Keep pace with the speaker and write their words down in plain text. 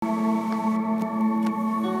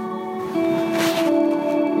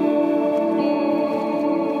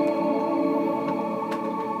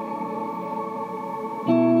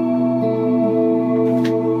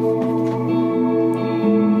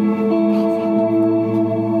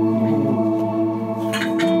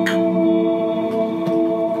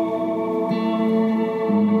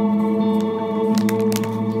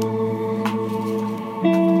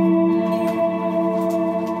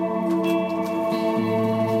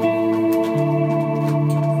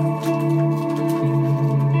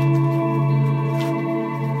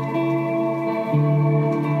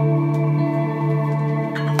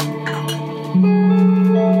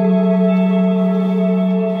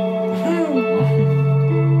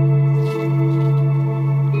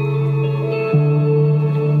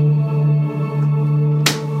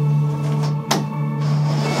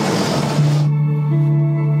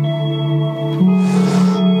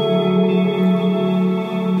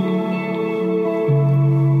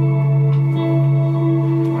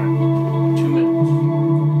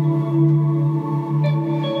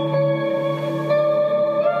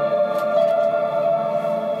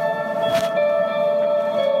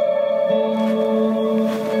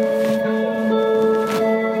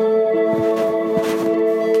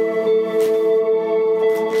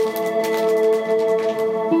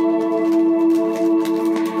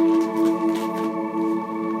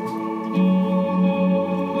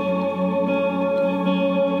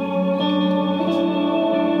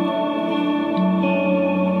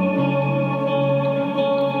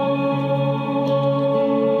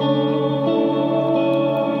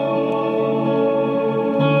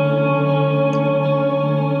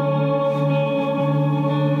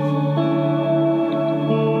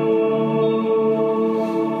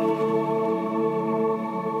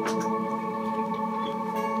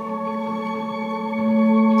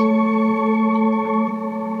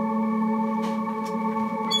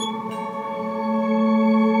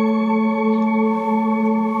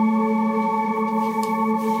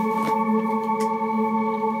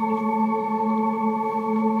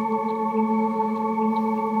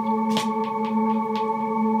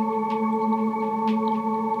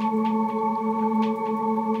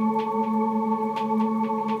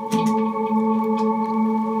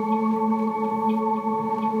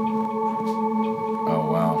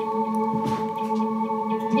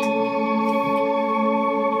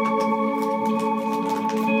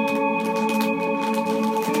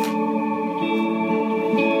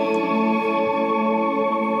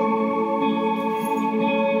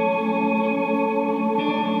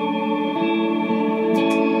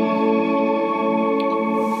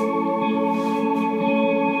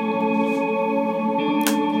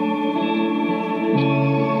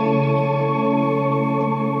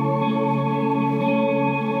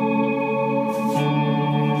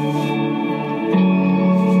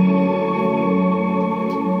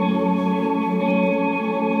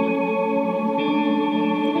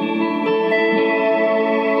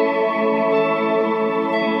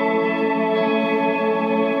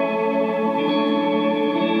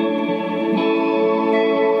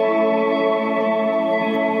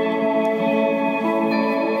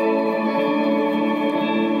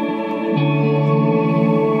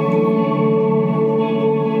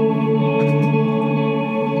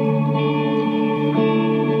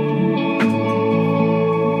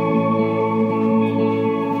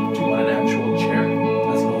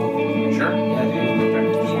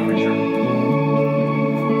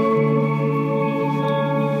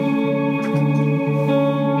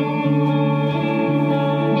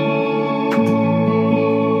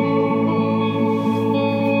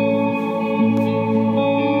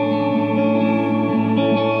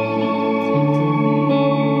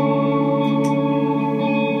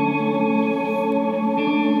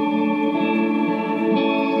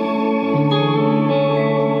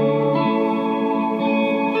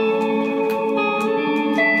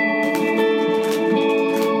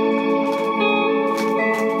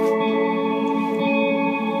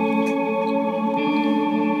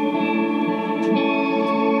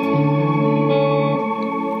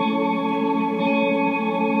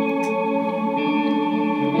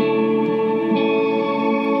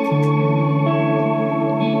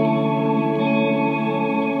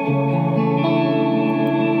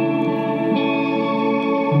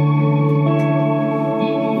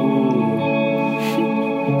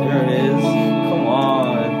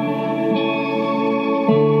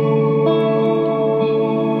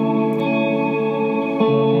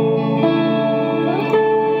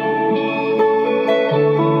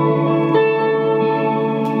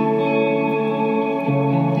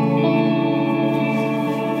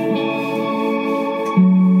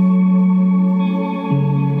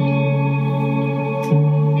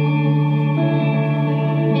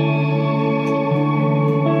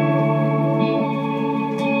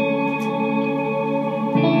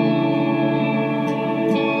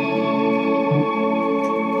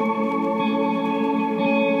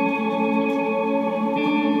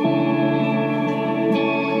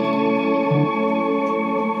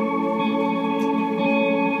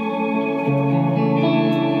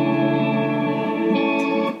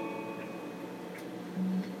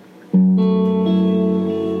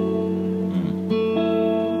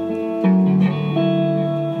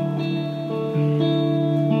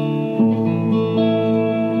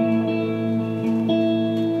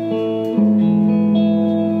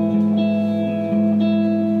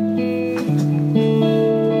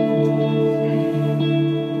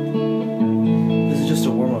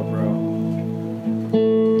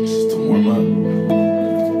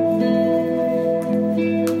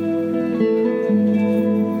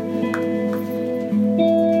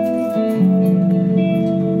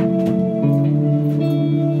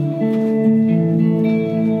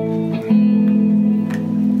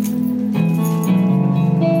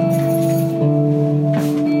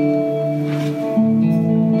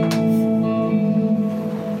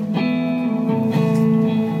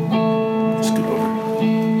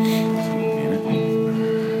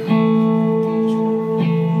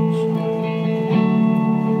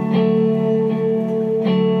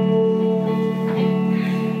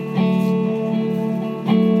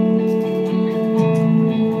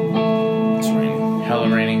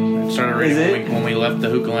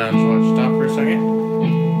hookah lounge. Watch, stop for a second.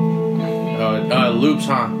 Loops,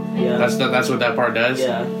 huh? Yeah. That's what that part does.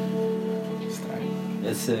 Yeah.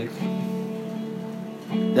 It's sick.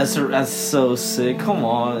 That's so sick. Come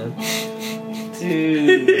on,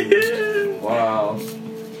 dude. Wow.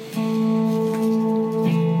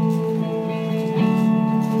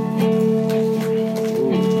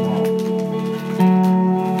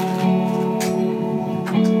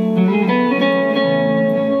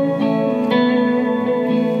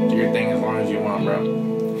 Do your thing as long as you want, bro. I'm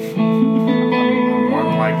more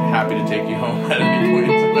than like happy to take you home at any point.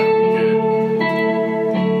 So that would be good.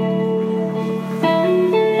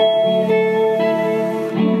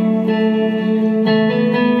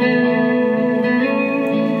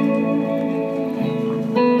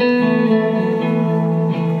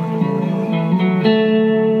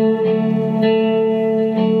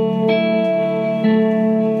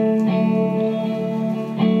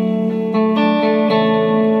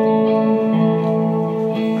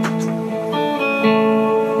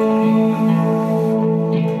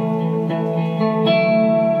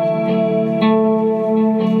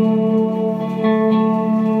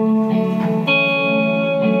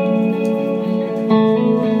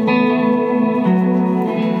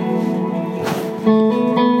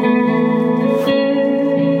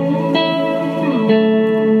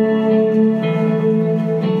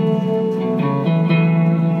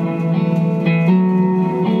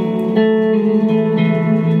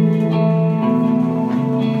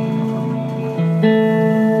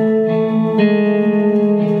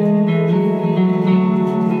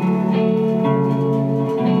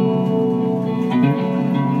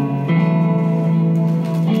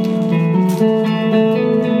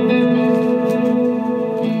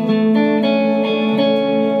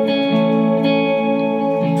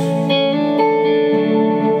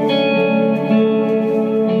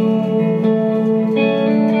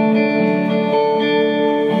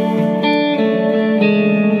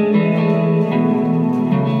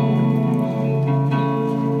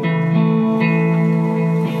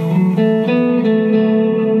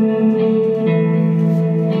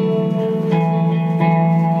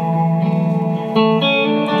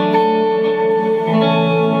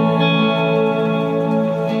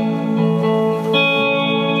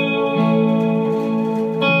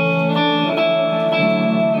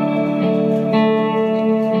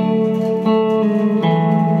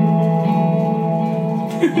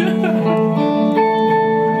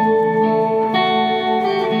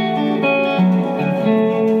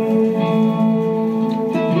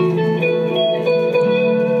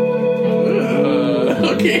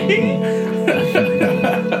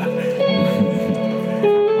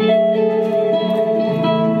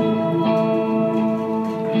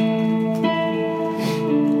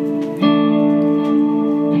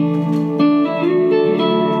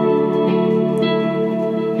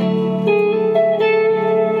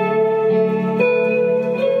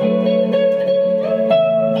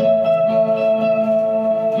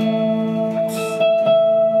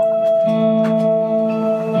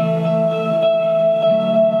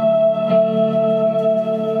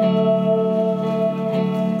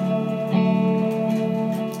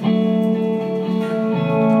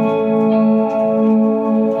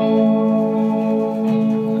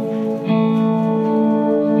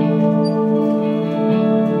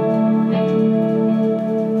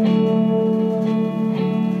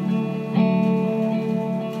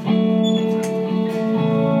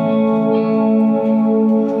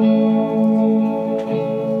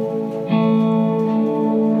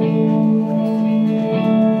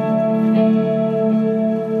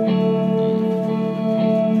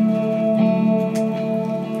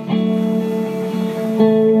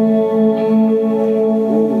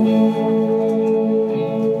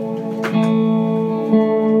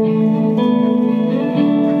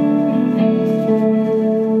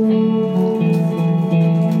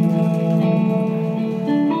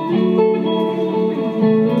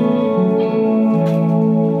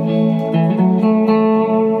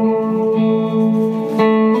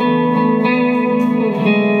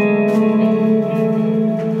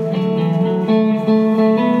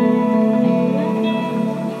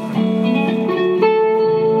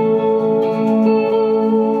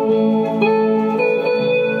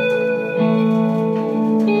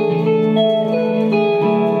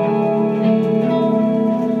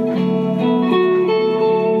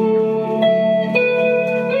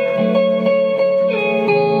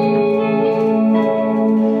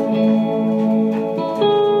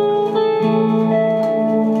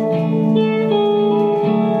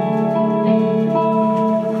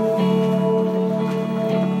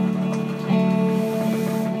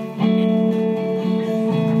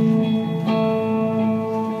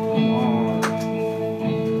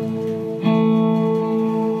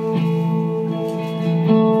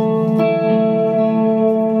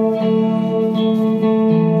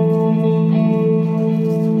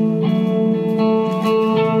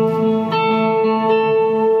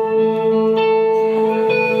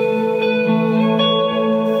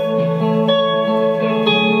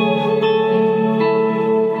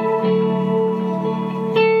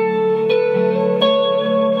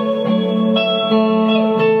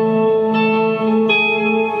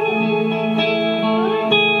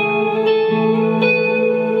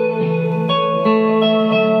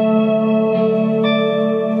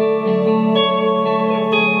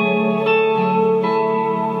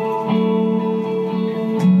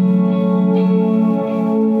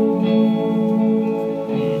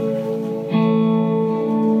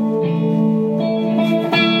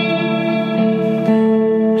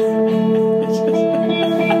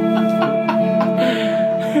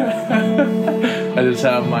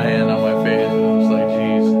 just have my hand on my face and I'm just like,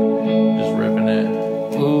 jeez, just ripping it.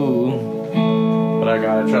 Ooh. But I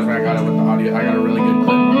got it. Trust me, I got it with the audio. I got a really good clip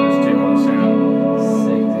on this too on the sound.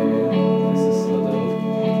 Sick, dude. This is so dope.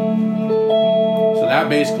 So that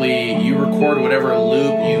basically, you record whatever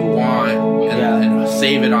loop you want and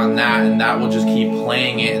save it on that, and that will just keep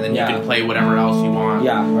playing it, and then you can play whatever else you want.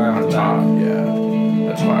 Yeah, right on top. Yeah,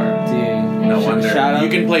 that's fire. Dude. No wonder. Shout you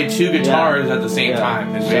can play two guitars at the same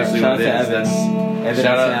time. It's basically shout what it out is. to Evan.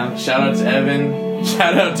 Shout out to Evan.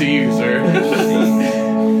 Shout out to you, sir.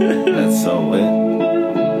 That's so lit.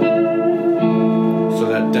 So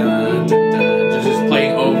that dun, dun, dun, just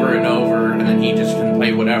playing over and over, and then he just can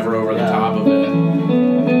play whatever over the top of it.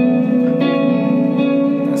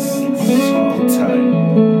 That's so tight.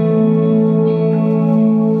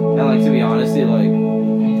 And like, to be honest, dude, like,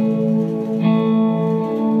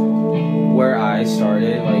 where I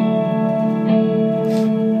started, like,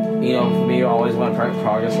 you know, for me, I always want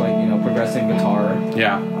progress, like, you know, progressing guitar.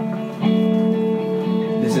 Yeah.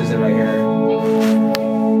 This is it right here.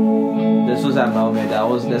 This was that moment.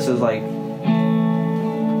 This is like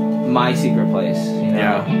my secret place, you know?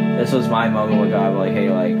 Yeah. This was my moment with God, like, hey,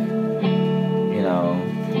 like, you know,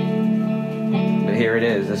 but here it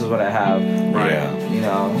is. This is what I have. Right. Yeah. You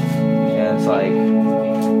know? And it's like,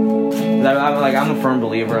 I'm a firm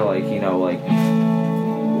believer, like, you know, like,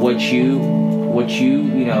 what you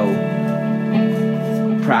know,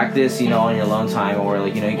 practice, you know, on your alone time, or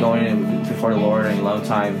like, you know, going in before the Lord on your alone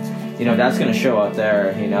time, you know, that's gonna show out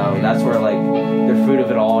there, you know. That's where like the fruit of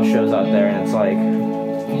it all shows out there, and it's like,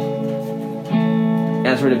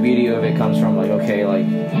 that's where the beauty of it comes from. Like, okay, like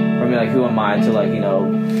for me, like, who am I to, like, you know,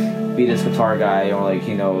 be this guitar guy, or like,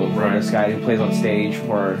 you know, or this guy who plays on stage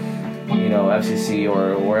for, you know, FCC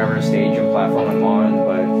or wherever stage and platform I'm on,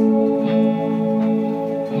 but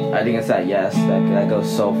I think it's that yes that goes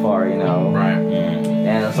so far, you know. Right.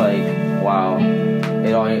 And it's like, wow,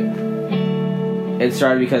 it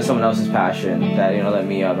started because someone else's passion that, you know, let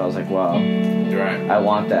me up. I was like, wow, Right. I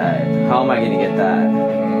want that. How am I gonna get that?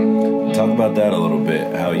 Talk about that a little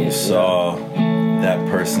bit. How you saw that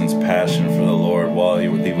person's passion for the Lord while he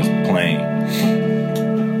was playing.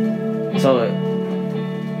 So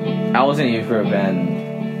I was in a youth group,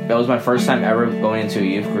 and it was my first time ever going into a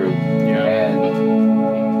youth group. Yeah.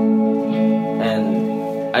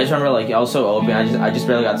 And I just remember, like, I was so open. I just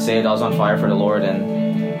barely got saved. I was on fire for the Lord, and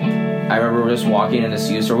I remember just walking in this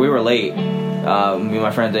youth store. We were late. Me and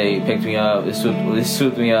my friend, they picked me up. They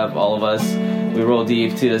swooped me up, all of us. We rolled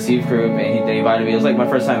deep to this youth group, and they invited me. It was like my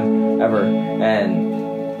first time ever, and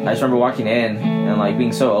I just remember walking in and like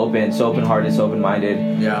being so open-hearted, so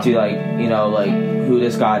open-minded to, like, you know, like who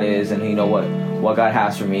this God is, and, you know, what God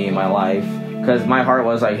has for me in my life. Because my heart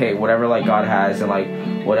was like, hey, whatever, like, God has, and like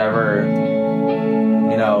whatever,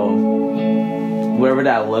 you know, whatever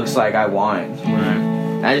that looks like, I want. Right.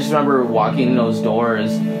 I just remember walking in those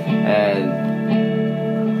doors, and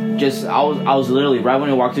just I was literally, right when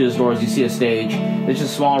you walk through those doors, you see a stage. It's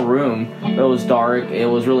just a small room. It was dark. It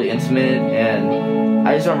was really intimate, and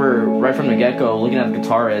I just remember right from the get-go looking at the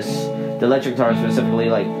guitarist, the electric guitarist specifically.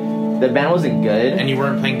 Like, the band wasn't good. And you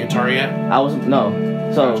weren't playing guitar yet? No.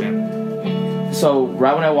 So Gotcha. so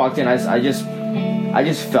right when I walked in, I just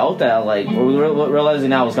felt that, like, realizing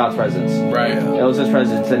now was God's presence. Right. It was His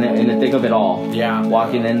presence in the thick of it all. Yeah.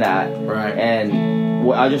 Walking in that. Right. And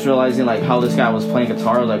I just realizing, like, how this guy was playing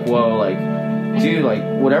guitar. I was like, whoa, like, dude, like,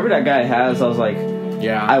 whatever that guy has, I was like,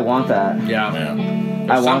 Yeah. I want that. Yeah.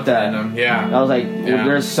 I want that. In him. Yeah. I was like,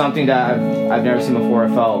 there's something that I've never seen before. I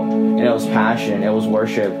felt, and it was passion. It was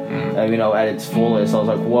worship. You know, at its fullest. I was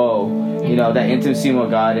like, whoa, you know, that intimacy with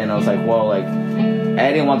God. And I was like, whoa, like,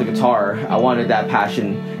 I didn't want the guitar. I wanted that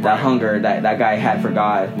passion, that hunger that guy had for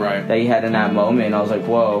God. Right. That he had in that moment. And I was like,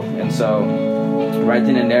 whoa. And so, right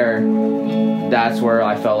then and there, that's where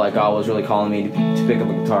I felt like God was really calling me to pick up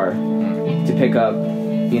a guitar, to pick up,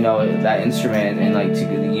 you know, that instrument and, like,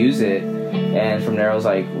 to use it. And from there I was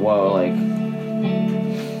like, whoa, like,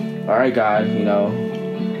 alright, God, you know,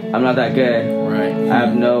 I'm not that good. Right. I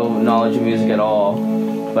have no knowledge of music at all,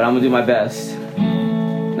 but I'm gonna do my best.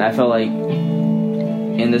 And I felt like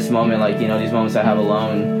in this moment, like, you know, these moments I have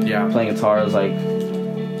alone, playing guitar, I was like,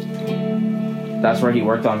 that's where He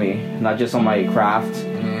worked on me. Not just on my craft,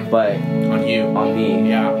 but on you. On me.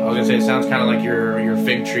 Yeah. I was gonna say, it sounds kind of like your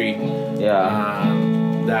fig tree. Yeah.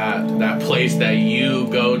 That place that you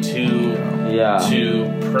go to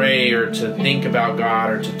pray or to think about God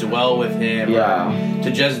or to dwell with Him, or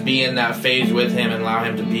to just be in that phase with Him and allow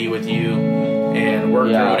Him to be with you and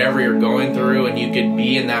work through whatever you're going through, and you could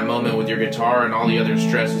be in that moment with your guitar, and all the other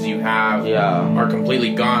stresses you have are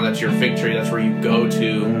completely gone. That's your fig tree. That's where you go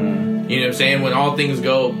to. You know what I'm saying? When all things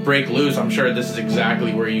break loose, I'm sure this is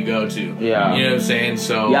exactly where you go to. Yeah. You know what I'm saying?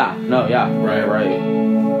 So right.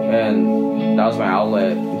 And that was my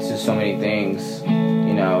outlet to so many things,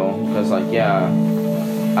 you know, because like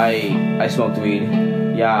I smoked weed.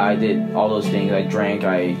 Yeah, I did all those things. I drank.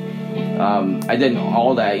 I did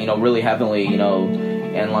all that, you know, really heavily, you know,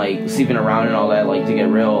 and like sleeping around and all that, like to get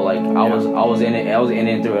real. Like I was in it. I was in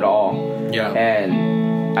it through it all. Yeah.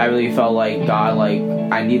 And I really felt like God, like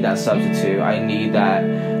I need that substitute. I need that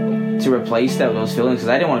to replace those feelings, because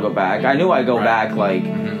I didn't want to go back. I knew I'd go back. Like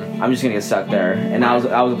I'm just gonna get stuck there, and that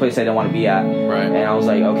was a place I didn't want to be at. Right. And I was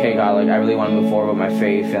like, okay, God, like I really want to move forward with my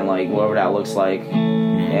faith and like whatever that looks like,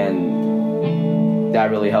 and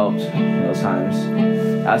that really helped in those times.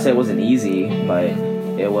 I'd say it wasn't easy, but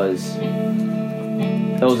it was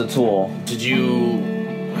a tool. Did you?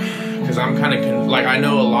 Because I'm kind of like, I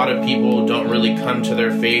know a lot of people don't really come to their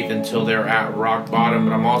faith until they're at rock bottom,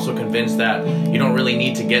 but I'm also convinced that you don't really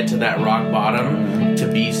need to get to that rock bottom to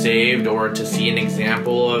be saved or to see an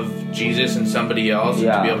example of Jesus in somebody else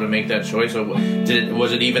and to be able to make that choice. So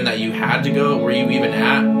was it even that you had to go? Were you even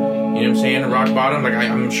at, you know what I'm saying, rock bottom? Like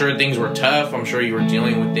I'm sure things were tough. I'm sure you were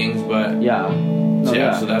dealing with things, but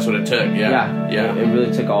so that's what it took. It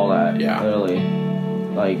really took all that. Literally,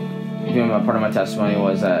 like, you know, part of my testimony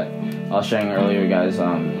was that I was sharing earlier, guys.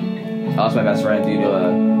 I lost my best friend due to a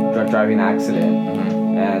drunk driving accident,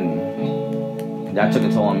 and that took a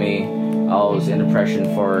toll on me. I was depressed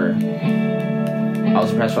for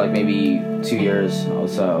like maybe 2 years or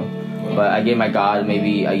so, but I gave my God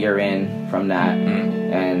maybe a year in from that,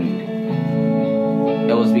 and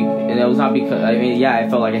it was not because I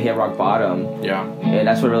felt like I hit rock bottom. And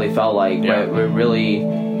that's what it really felt like. But it really,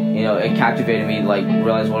 you know, it captivated me. Like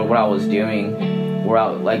realize what I was doing. We're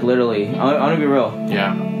out, like literally. I'm gonna be real.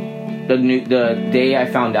 The day I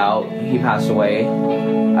found out he passed away,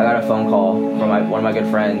 I got a phone call from one of my good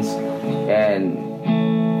friends, and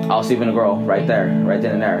I was sleeping with a girl right then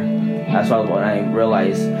and there. That's why when I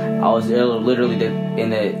realized I was literally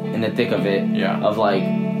in the thick of it. Of like,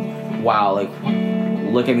 wow, like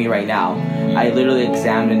look at me right now. I literally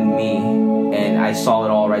examined me, and I saw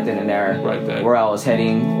it all right then and there. Right there. Where I was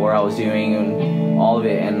heading, what I was doing, and all of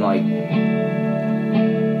it, and like,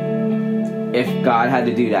 if God had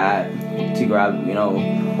to do that to grab, you know,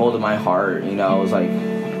 hold of my heart, you know, it was like,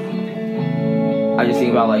 I just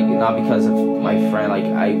think about like, not because of my friend, like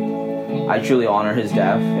I truly honor his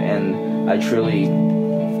death, and I truly,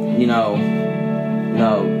 you know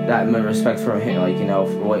that my respect for him, like, you know,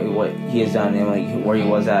 for what he has done and like where he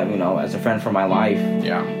was at, you know, as a friend for my life. And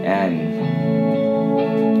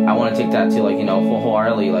I want to take that to, like, you know,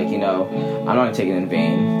 wholeheartedly, like, you know, I'm not gonna take it in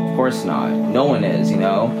vain. Of course not. No one is, you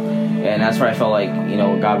know. And that's where I felt like, you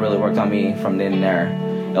know, God really worked on me from then and there.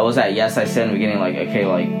 It was that yes I said in the beginning, like, okay,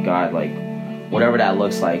 like, God, like, whatever that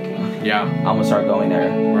looks like, I'm gonna start going there.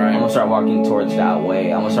 I'm gonna start walking towards that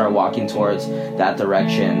way. I'm gonna start walking towards that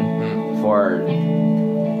direction for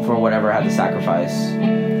whatever I had to sacrifice.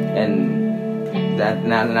 And that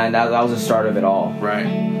was the start of it all.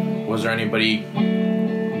 Was there anybody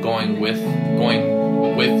going with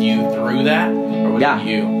you through that, or was it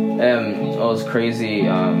you? It was crazy.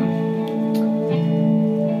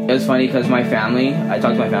 It was funny because my family, I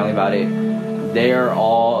talked to my family about it. They are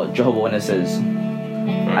all Jehovah's Witnesses.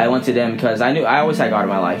 I went to them because I always had God in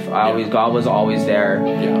my life. God was always there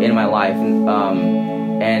in my life.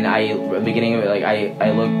 And beginning of it, like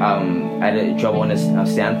I look at a Jehovah's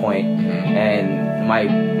Witness standpoint, and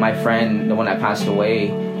my friend, the one that passed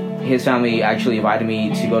away, his family actually invited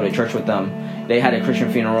me to go to church with them. They had a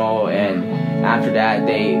Christian funeral, and after that,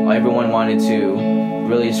 everyone wanted to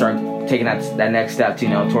really start taking that next step, you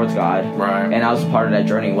know, towards God. And I was a part of that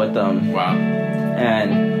journey with them.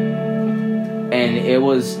 And it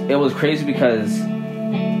was crazy because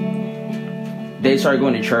they started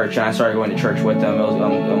going to church, and I started going to church with them. It was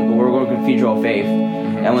we were going to Cathedral of Faith,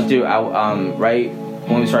 and I went through. Right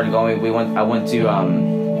when we started going, I went to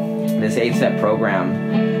this 8-step program,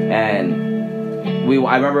 and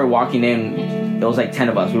I remember walking in. It was like 10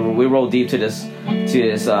 of us. We rolled deep to this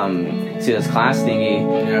class thingy,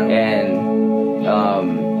 and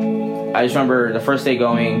I just remember the first day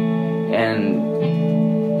going, and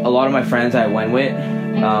a lot of my friends I went with,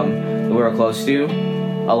 we were close to,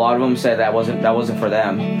 a lot of them said that wasn't for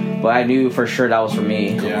them, but I knew for sure that was for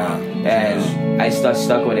me. And I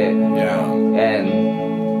stuck with it.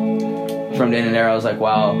 And from then and there, I was like,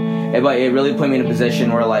 wow. But it really put me in a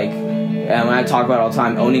position where, like, and when I talk about it all the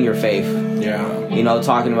time, owning your faith. You know,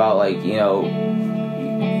 talking about, like, you know,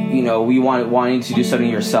 we wanting to do something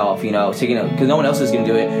yourself, taking it, because no one else is going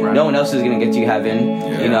to do it. Right. No one else is going to get you heaven,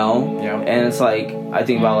 Yeah. And it's like, I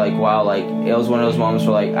think about like, wow, like it was one of those moments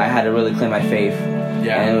where like I had to really claim my faith.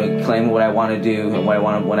 Yeah. And claim what I want to do and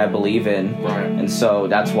what I believe in. Right. And so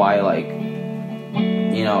that's why, like,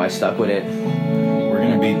 I stuck with it. We're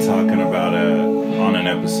gonna be talking about on an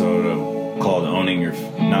episode called not owning your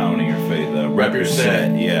faith. Rep Your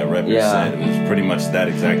Set. Yeah, Rep Your Set. It was pretty much that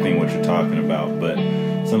exact thing what you're talking about. But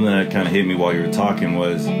something that kind of hit me while you were talking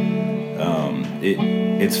was,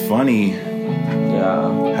 it's funny.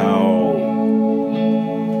 Yeah. How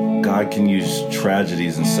God can use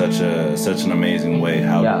tragedies in such an amazing way.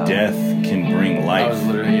 How death can bring life. I was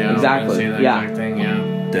literally, exactly. Exact thing,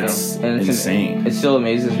 That's insane. It still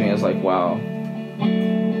amazes me. It's like, wow.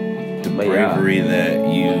 The bravery that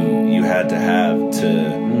you had to have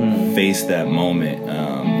to face that moment,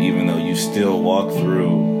 even though you still walk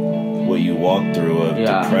through what you walked through of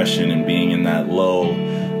depression and being in that low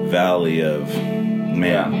valley of,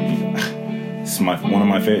 It's one of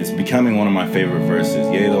my favorite. It's becoming one of my favorite verses.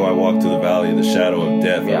 Yea, though I walk through the valley of the shadow of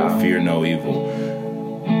death, I will fear no evil,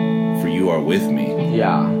 for you are with me.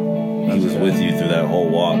 Yeah, He was with you through that whole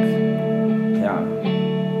walk. Yeah,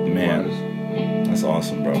 man, that's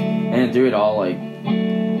awesome, bro. And through it all, like,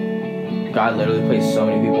 God literally placed so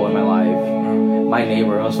many people in my life. My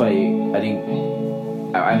neighbor. That's why I think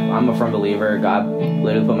I'm a firm believer. God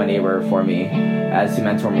literally put my neighbor for me as to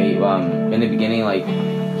mentor me. In the beginning, like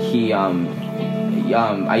he.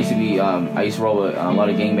 I used to roll with a lot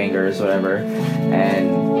of gangbangers or whatever, and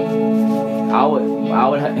I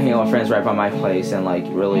would hang out with friends right by my place and like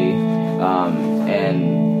really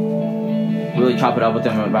chop it up with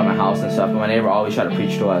them about my house and stuff. But my neighbor always tried to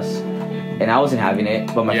preach to us, and I wasn't having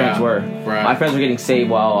it, but my friends were. Right. My friends were getting saved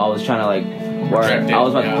while I was trying to like work. I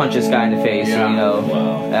was about to punch this guy in the face, and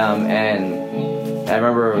I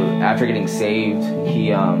remember after getting saved,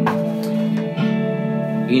 he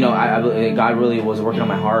God really was working on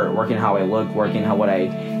my heart, working how I looked, working how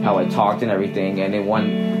I talked and everything. And then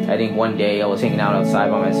one day I was hanging out outside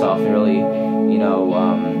by myself and really,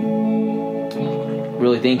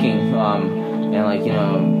 really thinking, and like,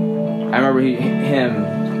 I remember him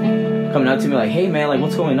coming up to me like, "Hey man, like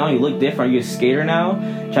what's going on? You look different. Are you a skater now?"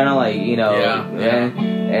 Trying to like, and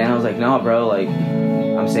I was like, "No, bro, like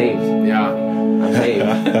I'm saved." Yeah. I'm saved.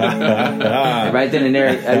 Right then and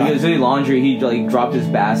there, he was doing laundry. He like dropped his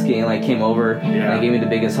basket and like came over and gave me the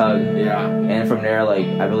biggest hug. Yeah. And from there, like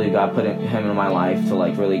I believe God put him in my life to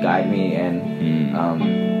like really guide me and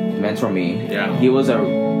mentor me. Yeah. He was a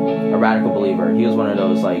radical believer. He was one of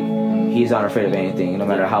those like he's not afraid of anything, no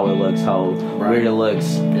matter how it looks, how weird it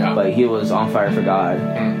looks. Yeah. But he was on fire for God,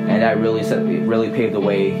 and that really paved the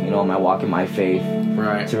way, in my walk in my faith.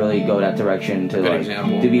 Right. To really go that direction, to like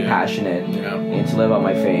to be passionate and to live out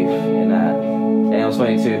my faith in that. And it was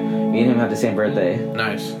funny too. Me and him have the same birthday.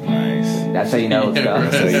 Nice. That's how you know it's God.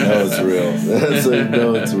 That's how you know it's real. That's how you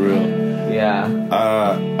know it's real. Yeah.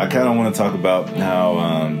 I kind of want to talk about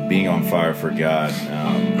how being on fire for God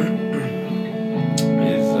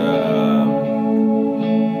is.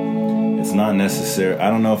 It's not necessary. I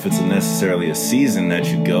don't know if it's necessarily a season that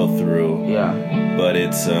you go through. Yeah. But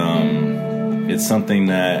it's something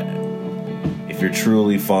that if you're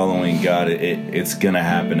truly following God, it's gonna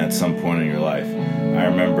happen at some point in your life. I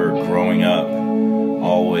remember growing up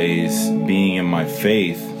always being in my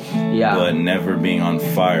faith, but never being on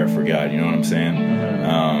fire for God. You know what I'm saying?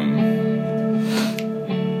 Mm-hmm.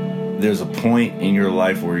 There's a point in your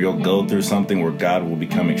life where you'll go through something where God will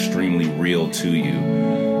become extremely real to you.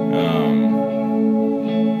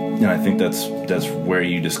 And I think that's where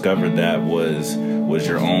you discovered that was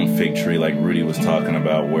your own fig tree, like Rudy was talking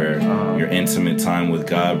about, where your intimate time with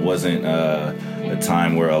God wasn't a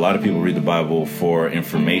time where a lot of people read the Bible for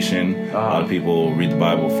information. A lot of people read the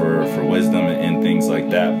Bible for wisdom and things like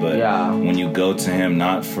that. But when you go to Him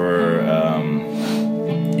not for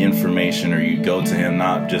information, or you go to Him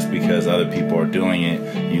not just because other people are doing it,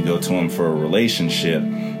 you go to Him for a relationship,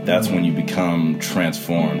 that's when you become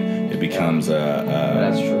transformed. It becomes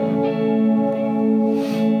that's true.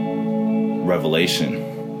 Revelation.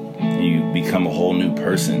 You become a whole new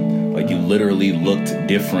person. Like you literally looked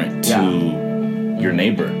different to your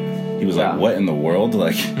neighbor. He was like, "What in the world?"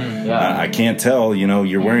 Like I can't tell.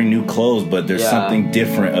 You're wearing new clothes, but there's something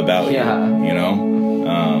different about you.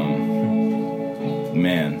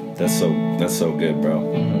 Man, that's so good, bro.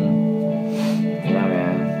 Mm-hmm. Yeah,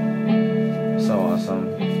 man. So awesome.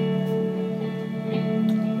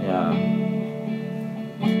 Yeah.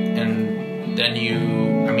 And then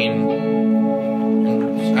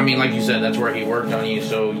I mean, like you said, that's where He worked on you.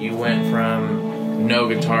 So you went from no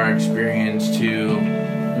guitar experience to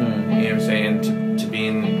know what I'm saying, to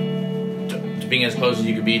being as close as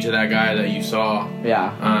you could be to that guy that you saw.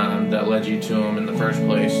 Yeah. That led you to him in the first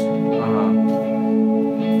place.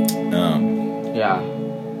 Yeah.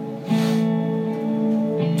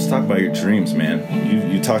 Let's talk about your dreams, man.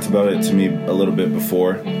 You talked about it to me a little bit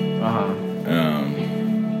before.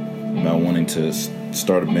 About wanting to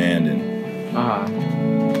start a band and.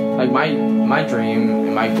 Like my dream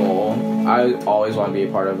and my goal, I always want to be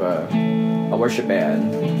a part of a worship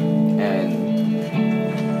band,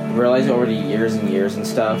 and realizing over the years and years and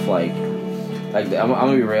stuff, like I'm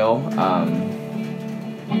gonna be real.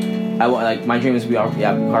 I want, like, my dream is to be part of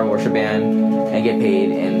a worship band and get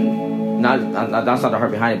paid, and that's not the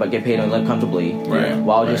heart behind it, but get paid and live comfortably,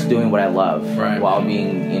 while just doing what I love, while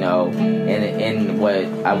being, you know, in what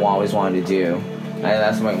I always wanted to do. And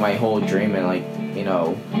that's my whole dream, and, like, you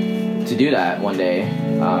know, to do that one day,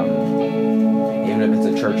 even if it's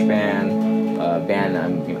a church band, band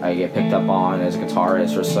I get picked up on as a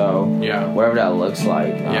guitarist or so, whatever that looks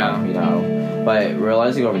like, you know. But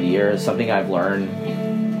realizing over the years, something I've learned,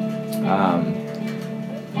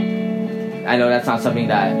 I know that's not something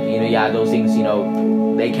that, you know, those things, you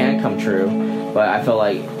know, they can come true, but I feel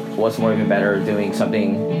like what's more even better, doing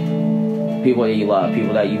something, people that you love,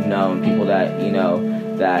 people that you've known, people that, you know,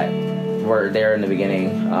 that were there in the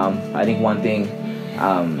beginning. I think one thing,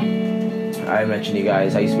 I mentioned to you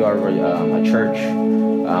guys, I used to be over a church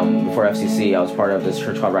before FCC. I was part of this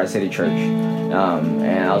church called Rise City Church, and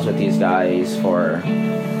I was with these guys for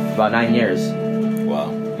about 9 years.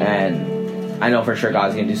 Wow. And I know for sure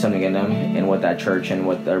God's gonna do something in them and with that church and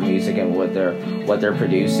with their music and what they're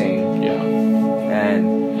producing. Yeah. And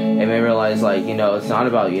it made me realize, like, you know, it's not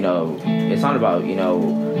about, you know,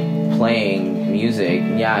 playing music.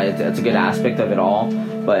 Yeah, it's a good aspect of it all,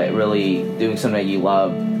 but really doing something that you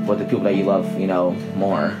love with the people that you love, you know,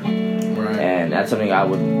 more. Right. And that's something I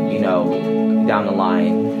would, you know, down the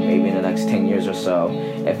line, maybe in the next 10 years or so,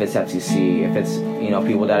 if it's FCC, if it's, you know,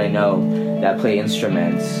 people that I know that play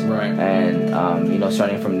instruments, and you know,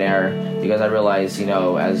 starting from there, because I realize, you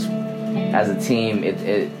know, as a team,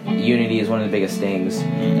 unity is one of the biggest things,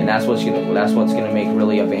 and that's what's gonna make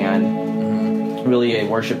really a band, really a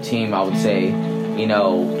worship team, I would say, you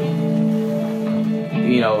know,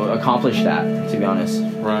 accomplish that, to be honest.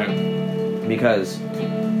 Right. Because,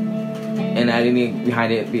 and I think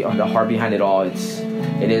behind it, the heart behind it all, it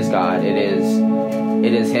is God. It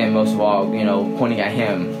is Him, most of all, you know, pointing at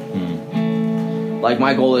Him. Like,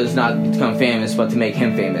 my goal is not to become famous, but to make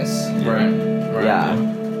Him famous. Right. Yeah.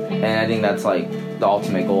 And I think that's, like, the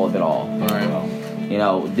ultimate goal of it all. Right. You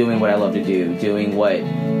know, doing what I love to do, doing what,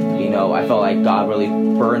 you know, I felt like God really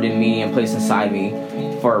burned in me and placed inside me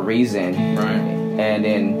for a reason. Right. And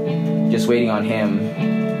then just waiting on Him,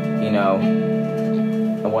 you know,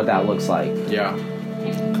 and what that looks like. Yeah.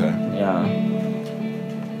 Okay. Yeah.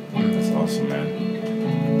 That's awesome, man.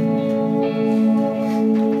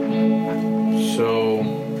 So,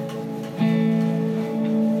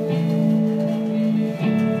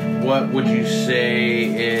 what would you say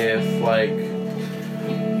if, like,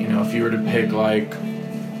 you know, if you were to pick, like,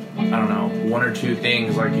 I don't know, one or two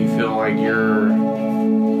things, like, you feel like you're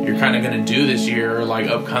kind of going to do this year, or, like,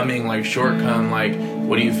 upcoming, like, shortcome, like,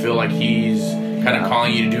 what do you feel like He's kind of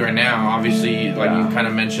calling you to do right now? Obviously, like, you kind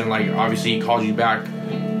of mentioned, like, obviously He called you back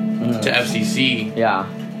to FCC. Yeah.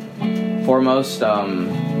 Foremost,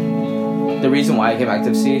 the reason why I came back to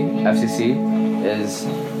FCC is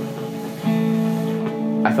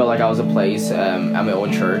I felt like I was a place at my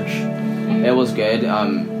old church. It was good.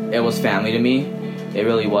 It was family to me. It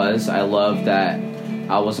really was. I loved that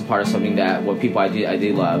I was a part of something that what people I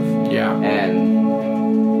did love. Yeah.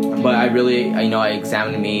 But I really, you know, I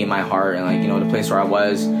examined me, my heart, and, like, you know, the place where I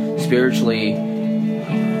was spiritually.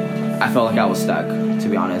 I felt like I was stuck, to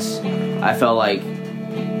be honest. I felt like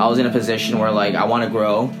I was in a position where, like, I want to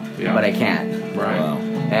grow, but I can't. Right. Wow.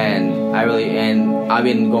 And I've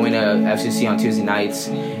been going to FCC on Tuesday nights,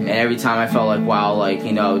 and every time I felt like, wow, like,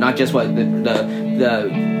 you know, not just what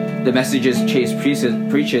the messages Chase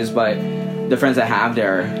preaches, but the friends I have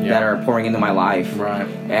there that are pouring into my life. Right.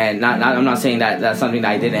 And I'm not saying that that's something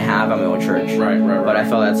that I didn't have at my old church. Right. But I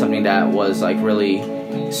felt that's something that was, like, really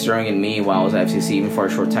stirring in me while I was at FCC, even for a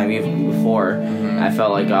short time, even before. I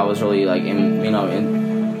felt like I was really, like,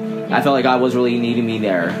 I felt like God was really needing me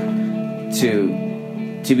there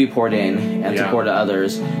to be poured in and to pour to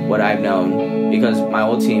others what I've known, because my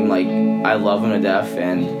old team, like, I love them to death,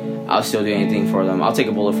 and I'll still do anything for them. I'll take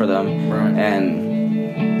a bullet for them. Right.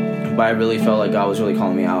 But I really felt like God was really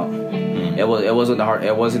calling me out. It wasn't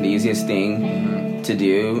the easiest thing to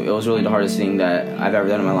do. It was really the hardest thing that I've ever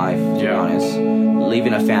done in my life, to be honest.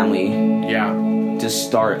 Leaving a family to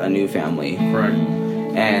start a new family. Correct.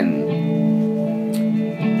 And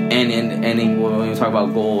when we talk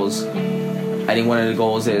about goals, I think one of the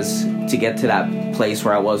goals is to get to that place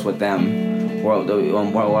where I was with them, where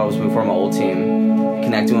I was before my old team,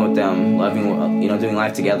 connecting with them, loving, doing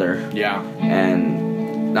life together. Yeah.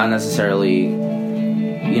 And not necessarily,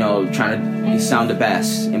 trying to sound the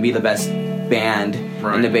best and be the best band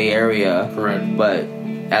in the Bay Area. Correct. But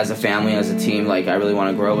as a family, as a team, like, I really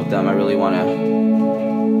want to grow with them. I really want to,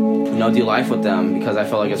 do life with them, because I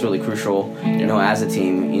feel like it's really crucial, as a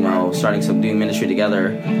team, doing ministry together,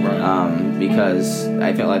 because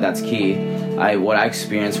I feel like that's key. What I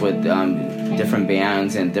experienced with different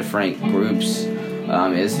bands and different groups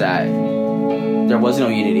is that there was no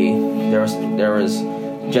unity. There was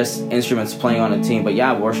just instruments playing on a team, but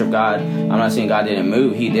worship God. I'm not saying God didn't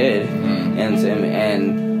move; He did,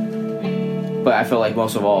 but I feel like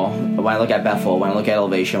most of all, when I look at Bethel, when I look at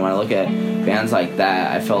Elevation, when I look at bands like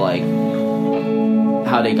that, I feel like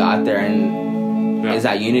how they got there is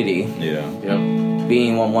that unity. Yeah. Yep.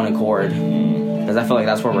 Being one accord. Because I feel like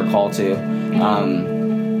that's what we're called to.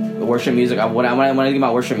 Worship music. When I think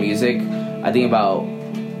about worship music, I think about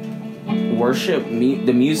worship.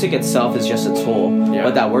 The music itself is just a tool,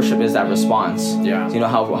 but that worship is that response. Yeah. So,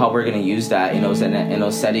 how we're gonna use that in those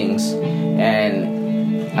settings. And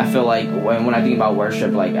I feel like when I think about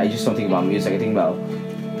worship, like, I just don't think about music. I think about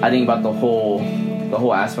the whole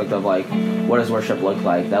aspect of, like, what does worship look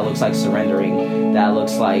like? That looks like surrendering. That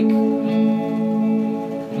looks like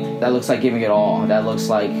giving it all. That looks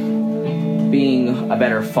like being a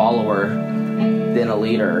better follower than a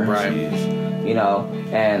leader. Right.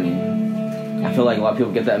 And I feel like a lot of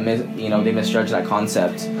people get that, they misjudge that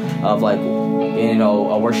concept of, like,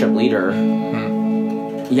 a worship leader.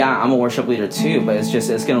 Yeah, I'm a worship leader too, but it's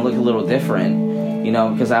going to look a little different,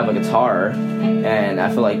 because I have a guitar, and I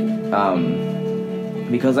feel like,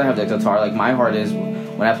 because I have the guitar, like, my heart is,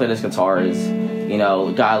 when I play this guitar is,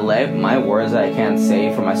 God, let my words that I can't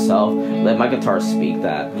say for myself, let my guitar speak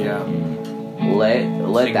that. Yeah.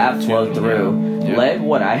 Let that flow through. Yeah. Let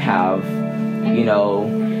what I have,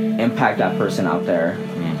 impact that person out there.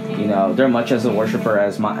 They're much as a worshiper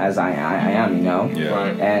as I am, Yeah.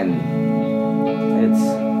 Right. And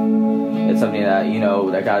it's something that,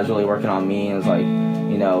 that God is really working on me, and it's like,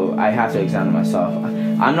 I have to examine myself.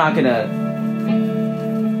 I'm not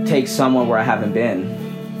gonna take someone where I haven't been.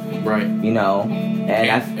 Right. And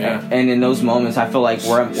in those moments, I feel like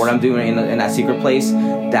what I'm doing in that secret place,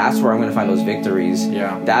 that's where I'm gonna find those victories.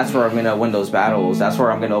 Yeah. That's where I'm gonna win those battles. That's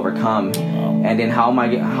where I'm gonna overcome. Wow. And then how am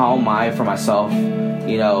I for myself,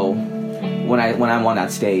 when I'm on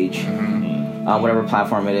that stage, whatever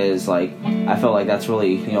platform it is, like, I feel like that's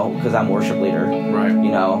really, because I'm a worship leader. Right.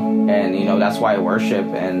 And that's why I worship,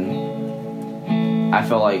 and I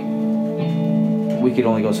feel like we could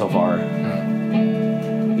only go so far.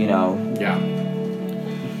 Yeah.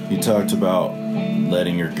 You talked about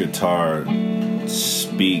letting your guitar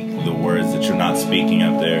speak the words that you're not speaking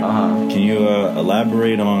up there. Can you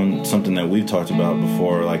elaborate on something that we've talked about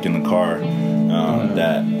before, like in the car,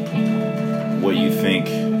 that what you think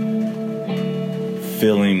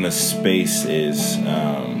filling the space is?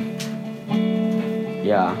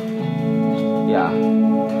 Yeah.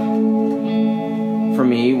 For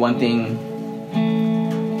me, one thing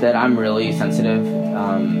that I'm really sensitive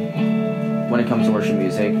when it comes to worship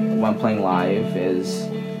music, when I'm playing live, is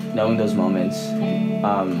knowing those moments.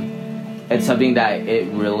 It's something that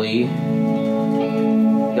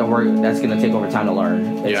that's gonna take over time to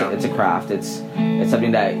learn. It's a craft. It's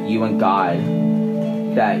something that you and God,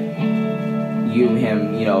 that you and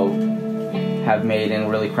Him, have made and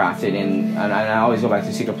really crafted. And I always go back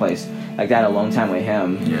to secret place, like that alone time with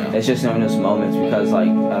Him. Yeah. It's just knowing those moments, because, like,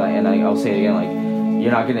 I'll say it again, like, you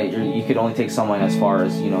could only take someone as far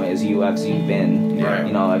as as you've been. Right.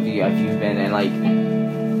 If you've been, and, like,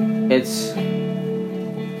 it's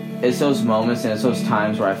those moments and it's those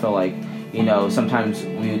times where I feel like sometimes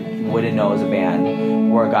we wouldn't know as a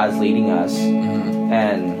band where God's leading us,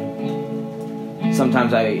 and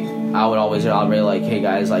sometimes I would always really like, hey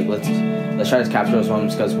guys, like, let's try to capture those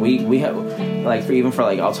moments, because we have, like, for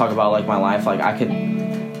I'll talk about, like, my life, like,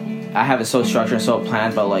 I have it so structured and so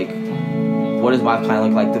planned, but, like, what does my plan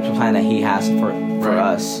look like? The plan that He has for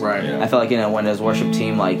us. Right. I feel like when there's worship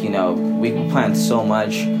team, like, we plan so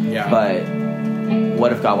much, but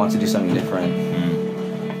what if God wants to do something different?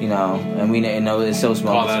 And we know it's those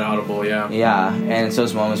moments. Call that audible, yeah. Yeah, and it's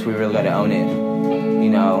those moments we really got to own it.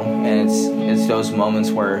 And it's those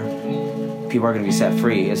moments where people are going to be set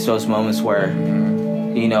free. It's those moments where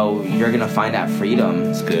you're going to find that freedom.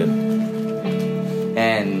 It's good.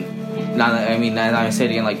 And now I say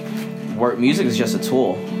it again, like, music is just a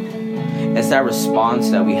tool. It's that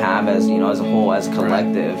response that we have as as a whole, as a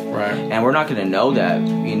collective, right. And we're not going to know that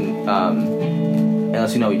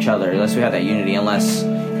unless we know each other, unless we have that unity, unless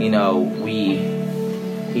we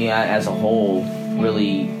as a whole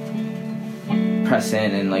really press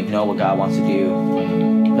in and know what God wants to do,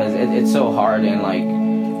 because it's so hard, and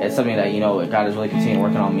it's something that God is really continuing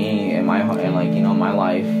working on me and my my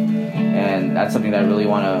life, and that's something that I really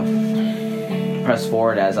want to press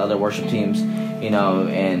forward as other worship teams,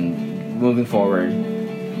 and moving forward,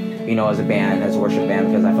 as a band, as a worship band,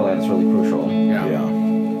 because I feel like it's really crucial. Yeah.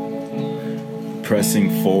 Pressing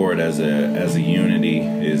forward as a unity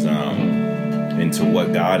is into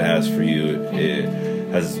what God has for you. It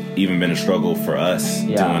has even been a struggle for us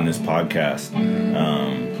doing this podcast,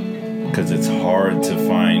 because it's hard to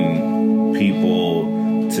find people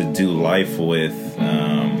to do life with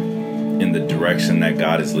in the direction that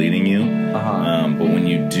God is leading you. But when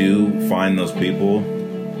you do find those people,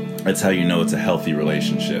 that's how you know it's a healthy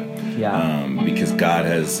relationship. Because God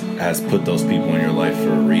has put those people in your life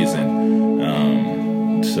for a reason.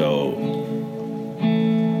 So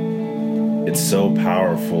it's so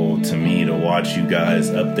powerful to me to watch you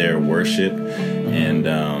guys up there worship and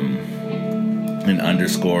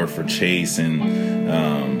underscore for Chase and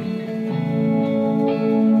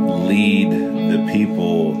lead the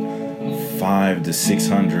people 500 to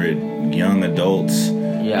 600 young adults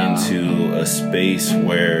into a space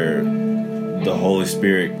where the Holy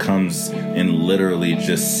Spirit comes and literally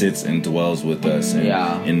just sits and dwells with us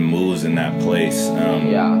and moves in that place.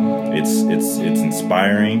 It's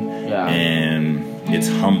inspiring and it's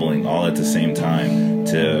humbling all at the same time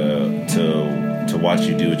to watch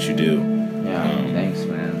you do what you do. Thanks,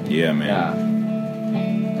 man. Yeah,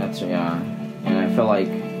 man. That's and I feel like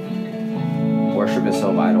worship is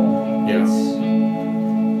so vital.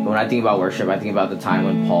 When I think about worship, I think about the time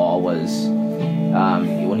when Paul was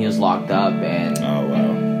when he was locked up, and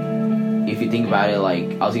if you think about it, I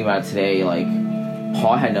was thinking about it today,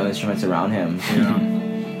 Paul had no instruments around him.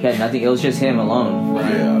 He had nothing. It was just him alone,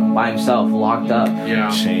 by himself, locked up,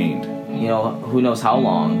 chained. Who knows how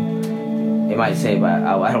long it might say, but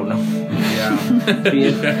I don't know.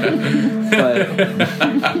 But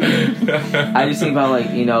I just think about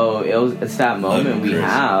it's that moment we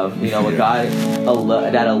have, with God,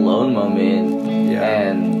 that alone moment,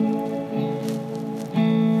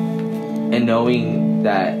 and knowing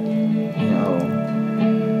that,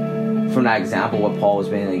 from that example, what Paul was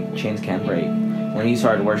being, chains can break. When he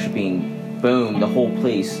started worshiping, boom, the whole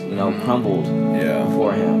place, crumbled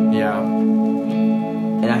before him.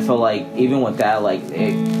 And I feel like even with that,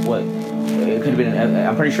 it could have been,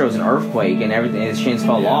 I'm pretty sure it was an earthquake and everything, his chains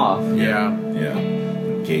fell off.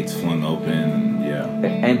 Gates flung open,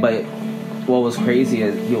 But what was crazy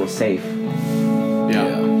is he was safe.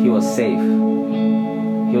 He was safe.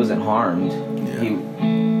 He wasn't harmed.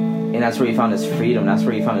 And that's where he found his freedom. That's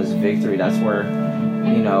where he found his victory. That's where,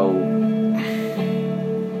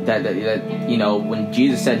 that when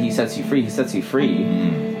Jesus said he sets you free, he sets you free.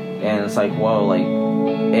 And it's whoa,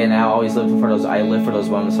 and I always live for those. I live for those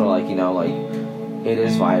moments where, it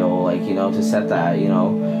is vital, to set that,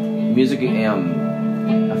 music. I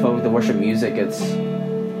feel like the worship music, it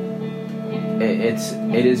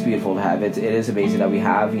is beautiful to have. It is amazing that we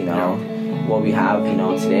have, what we have,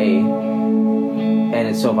 today, and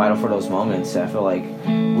it's so vital for those moments. I feel like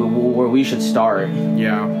where we should start,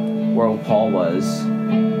 where Paul was,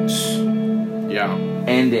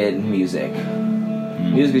 ended music.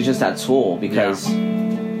 Music is just that tool, because,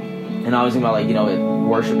 and I always think about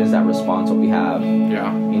worship is that response what we have.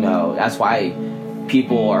 That's why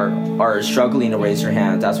people are struggling to raise their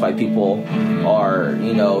hands. That's why people are,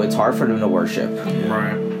 it's hard for them to worship.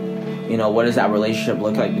 What does that relationship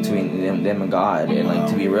look like between them and God, and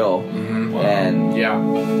to be real? And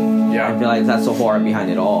I feel like that's the whole heart behind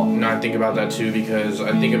it all. No, I think about that too, because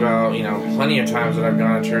I think about plenty of times that I've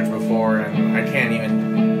gone to church before, and I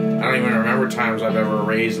don't even remember times I've ever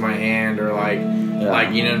raised my hand or you know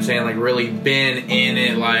what I'm saying, really been in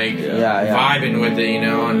it, vibing with it,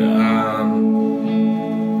 and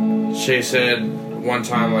Shay said one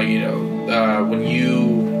time, when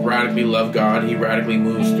you radically love God, he radically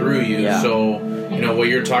moves through you. So what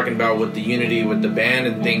you're talking about with the unity with the band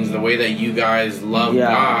and things, the way that you guys love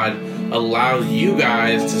God allows you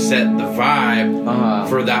guys to set the vibe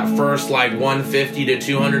for that first 150 to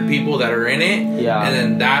 200 people that are in it, and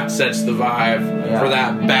then that sets the vibe for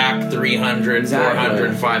that back 300,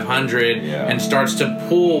 400, 500, and starts to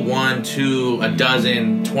pull 1 to a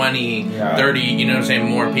dozen, 20, 30,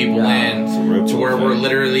 more people in, to where we're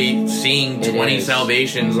literally seeing 20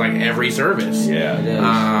 salvations every service.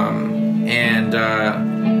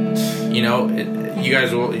 you know, you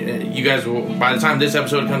guys will, by the time this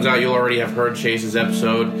episode comes out, you'll already have heard Chase's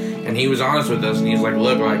episode, and he was honest with us, and he's like,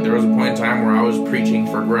 look, like, there was a point in time where I was preaching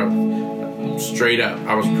for growth. Straight up,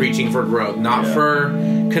 I was preaching for growth, not for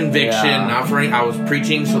conviction, not for any. I was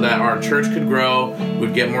preaching so that our church could grow,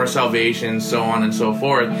 would get more salvation, so on and so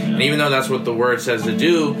forth. And even though that's what the word says to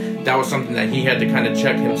do, that was something that he had to kind of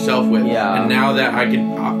check himself with. And now that I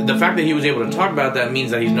can, the fact that he was able to talk about that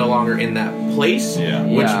means that he's no longer in that place,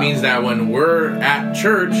 which means that when we're at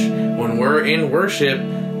church, when we're in worship,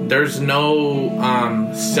 there's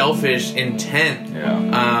no selfish intent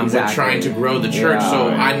with trying to grow the church. So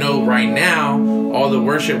I know right now, all the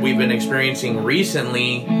worship we've been experiencing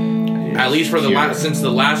recently, at least for the since the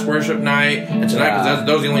last worship night and tonight, because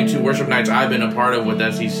those are the only 2 worship nights I've been a part of with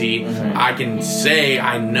SEC, I can say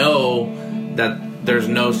I know that there's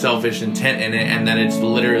no selfish intent in it, and that it's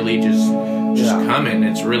literally just coming.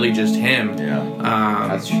 It's really just him.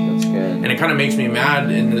 That's good. And it kind of makes me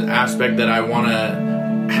mad in the aspect that I want to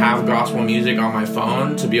have gospel music on my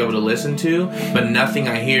phone to be able to listen to, but nothing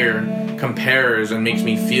I hear compares and makes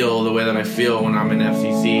me feel the way that I feel when I'm in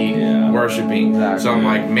FCC worshiping. So I'm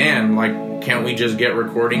like, man, like, can't we just get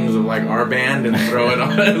recordings of like our band and throw it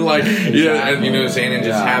on, like, you know what I'm saying, and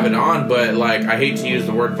just have it on? But like, I hate to use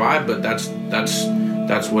the word vibe, but that's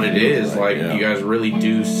what it is. Like, you guys really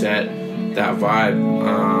do set that vibe,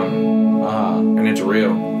 and it's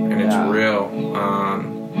real, and it's real.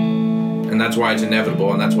 And that's why it's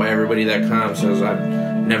inevitable, and that's why everybody that comes says, I've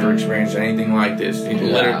never experienced anything like this. You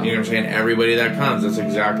know what I'm saying? Everybody that comes, that's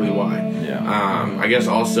exactly why. I guess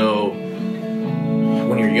also,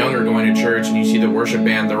 when you're younger going to church and you see the worship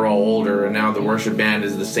band, they're all older, and now the worship band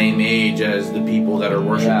is the same age as the people that are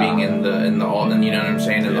worshiping in the you know what I'm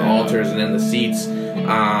saying, in the altars and in the seats.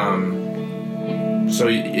 So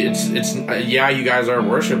it's you guys are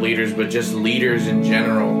worship leaders, but just leaders in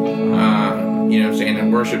general. You know what I'm saying?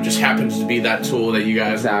 And worship just happens to be that tool that you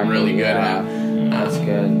guys are really good at. That's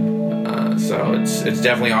good. So it's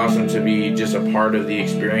definitely awesome to be just a part of the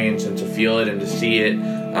experience and to feel it and to see it.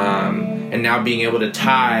 And now being able to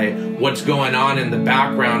tie what's going on in the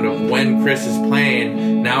background of when Chris is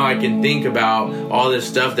playing, now I can think about all this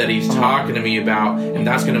stuff that he's talking to me about, and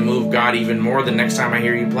that's going to move God even more the next time I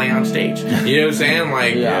hear you play on stage. You know what I'm saying?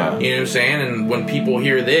 Like, you know what I'm saying? And when people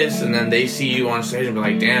hear this and then they see you on stage and be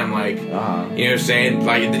like, damn, like, you know what I'm saying?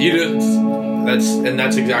 Like,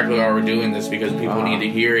 that's exactly why we're doing this, because people need to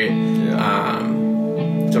hear it.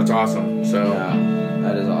 So it's awesome. So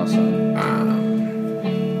that is awesome.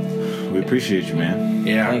 We appreciate you, man.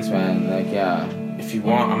 Yeah. Thanks, man. Like, if you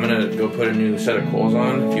want, I'm gonna go put a new set of Coles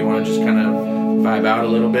on. If you want to just kind of vibe out a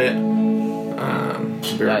little bit,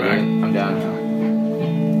 be right back. Dude, I'm down.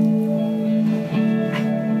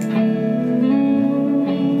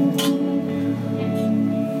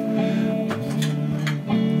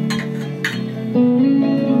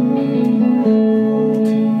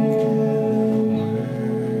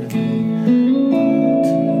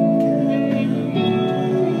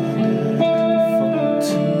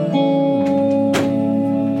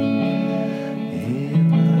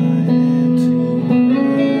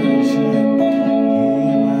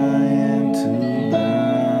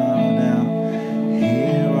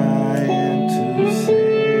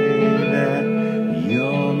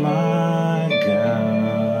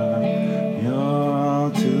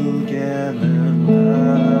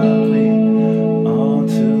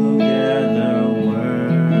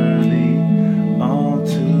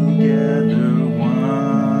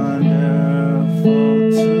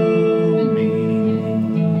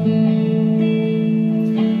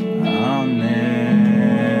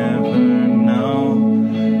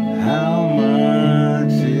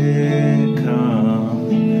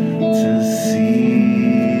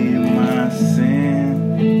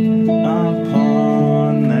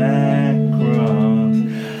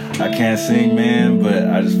 Sing, man, but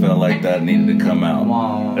I just felt like that needed to come out.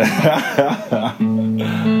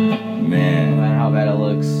 Man, how bad it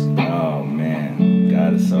looks. Oh man,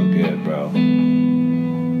 God is so good, bro.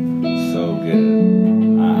 So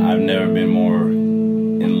good. I've never been more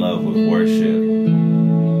in love with worship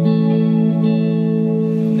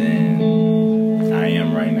than I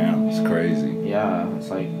am right now. It's crazy. Yeah, it's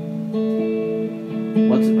like,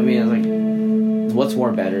 what's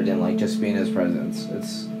more better than like just being in His presence?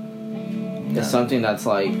 It's something that's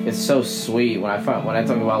like, it's so sweet. When I talk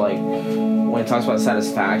about like, when it talks about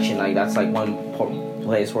satisfaction, like that's like one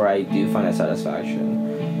place where I do find that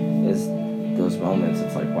satisfaction is those moments.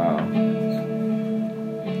 It's like, wow.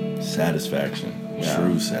 Satisfaction.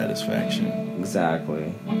 True satisfaction.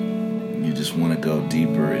 Exactly. You just want to go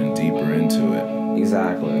deeper and deeper into it.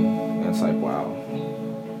 Exactly. And it's like, wow.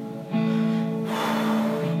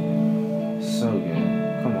 so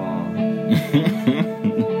good. Come on.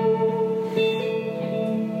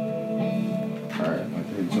 Alright, I'm gonna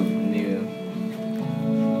do something new.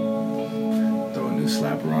 Throw a new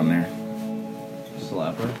slapper on there.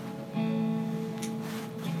 Slapper?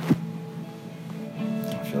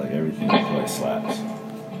 I feel like everything you play slaps.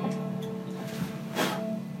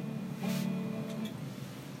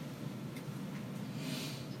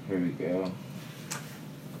 Here we go.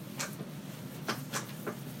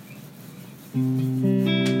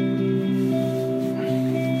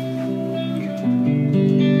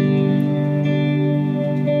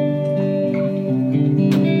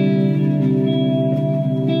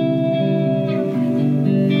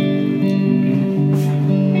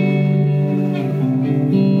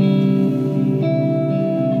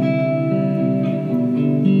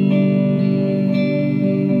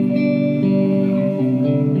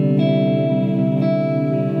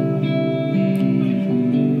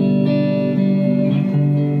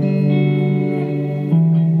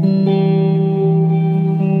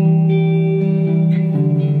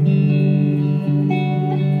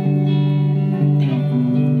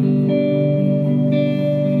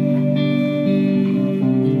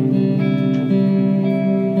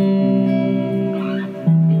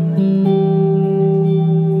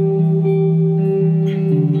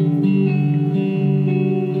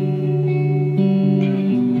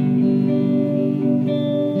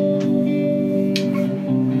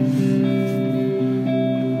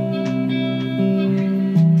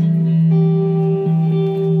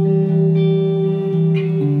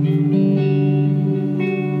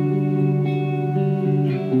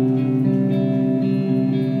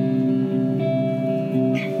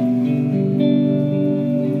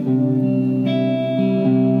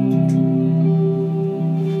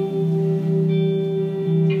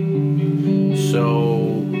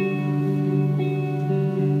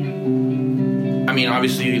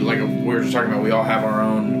 Obviously, like we were just talking about, we all have our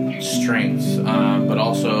own strengths, but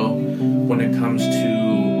also when it comes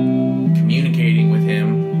to communicating with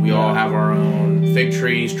Him, we all have our own fig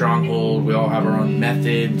tree, stronghold. We all have our own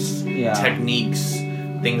methods, techniques,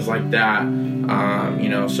 things like that.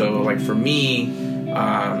 So like for me,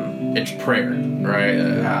 it's prayer, right?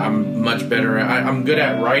 I'm much better. I'm good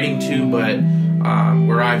at writing too, but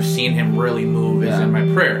where I've seen Him really move is in my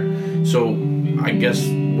prayer. So I guess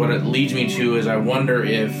what it leads me to is I wonder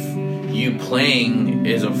if you playing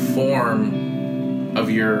is a form of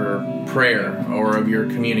your prayer or of your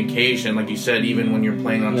communication. Like you said, even when you're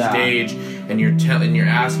playing on stage and you're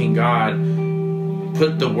asking God,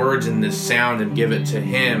 put the words in this sound and give it to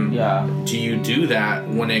Him. Do you do that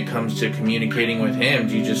when it comes to communicating with Him?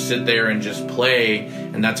 Do you just sit there and just play,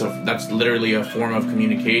 and that's literally a form of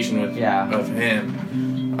communication with of Him?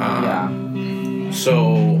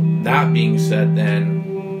 So that being said, then,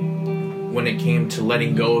 when it came to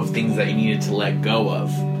letting go of things that you needed to let go of,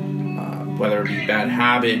 whether it be bad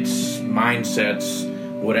habits, mindsets,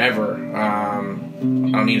 whatever. I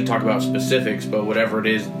don't need to talk about specifics, but whatever it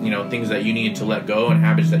is, things that you needed to let go and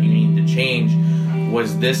habits that you needed to change.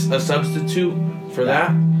 Was this a substitute for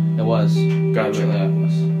that? It was. Gotcha. It really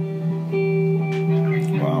was.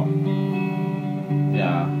 Wow.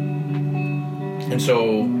 Yeah. And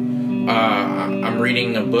so I'm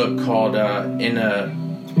reading a book called In a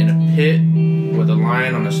Pit with a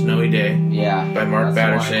Lion on a Snowy Day by Mark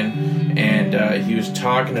Batterson, and he was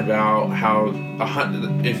talking about how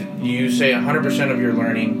if you say 100% of your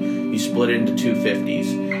learning, you split it into two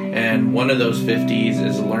 50s, and one of those 50s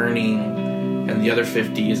is learning and the other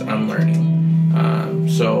 50 is unlearning.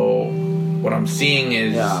 So what I'm seeing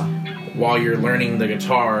is while you're learning the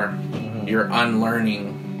guitar, you're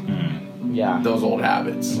unlearning those old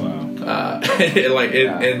habits. Wow.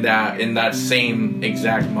 In that same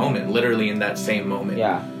exact moment, literally in that same moment.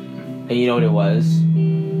 Yeah. And you know what it was?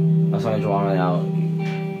 I was talking to Joanna now.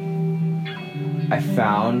 I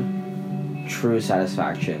found true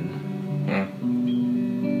satisfaction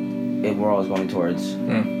in where I was going towards.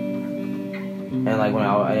 And like when I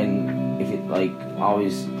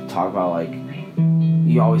always talk about like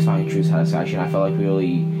you always find true satisfaction. I felt like we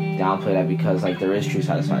really downplay that because like there is true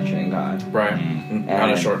satisfaction in God. Right. And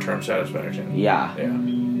not a short-term satisfaction. Yeah.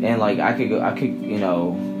 And like I could go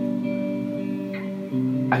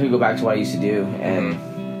back to what I used to do and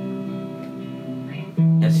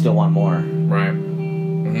still want more. Right.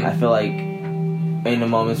 I feel like in the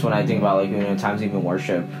moments when I think about like times even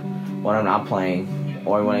worship, when I'm not playing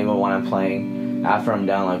or when I'm playing, after I'm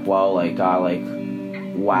done, like God, like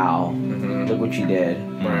wow, look what you did.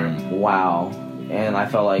 Right. Wow. And I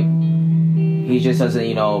felt like He just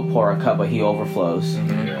doesn't pour a cup, but He overflows.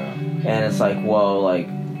 And it's like, whoa, like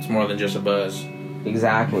it's more than just a buzz.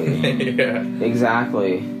 Exactly. Yeah.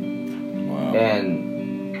 Exactly. Wow.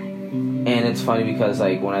 And it's funny because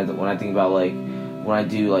like when I think about like when I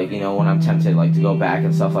do like when I'm tempted like to go back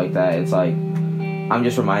and stuff like that, it's like I'm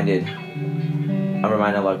reminded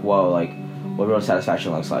of like whoa, like what real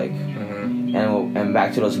satisfaction looks like. And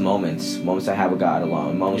back to those moments I had with God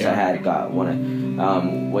alone, moments I had God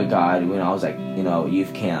with God when I was like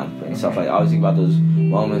youth camp and stuff like that. I always think about those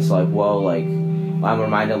moments like whoa, like I'm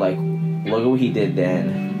reminded like look at what He did then,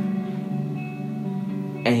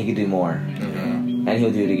 and He could do more, and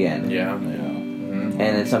He'll do it again. Yeah.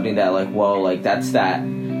 And it's something that like whoa, like that's that.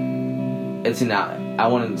 It's an I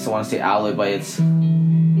want to say outlet, but it's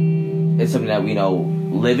something that we know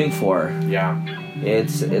living for. Yeah.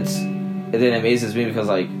 It then amazes me because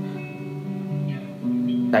like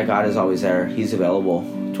that God is always there. He's available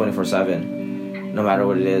 24/7, no matter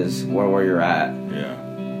what it is, where you're at. Yeah.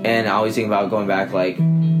 And I always think about going back. Like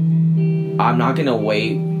I'm not gonna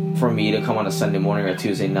wait for me to come on a Sunday morning or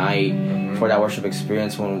Tuesday night for that worship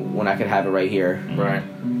experience when I could have it right here, right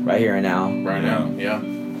here and now, right now. Yeah.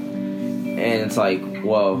 And it's like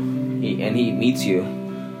whoa, He meets you.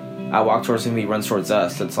 I walk towards Him, He runs towards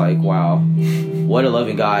us. It's like wow, what a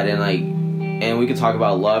loving God. And like. And we could talk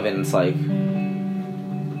about love, and it's like,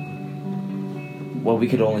 well, we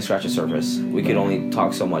could only scratch the surface. We could only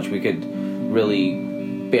talk so much. We could really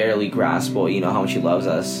barely grasp, how much He loves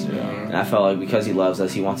us. Yeah. And I felt like because He loves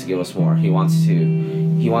us, He wants to give us more. He wants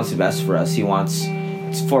the best for us. He wants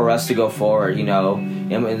for us to go forward,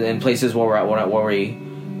 in places where we're at, where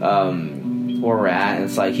we're at. And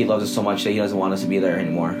it's like He loves us so much that He doesn't want us to be there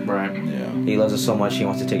anymore. Right. Yeah. He loves us so much, He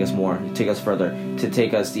wants to take us more, take us further, to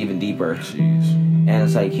take us even deeper. Jeez. And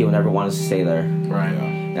it's like He will never want us to stay there. Right. Yeah.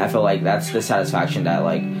 And I feel like that's the satisfaction that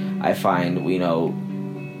like I find,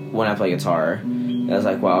 when I play guitar. And it's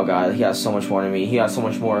like, wow, God, He has so much more to me. He has so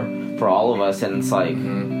much more for all of us. And it's like,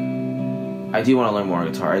 I do want to learn more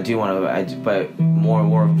guitar. I do want to, but more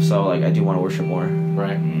so like I do want to worship more.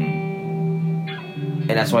 Right. And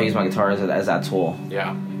that's why I use my guitar as that tool.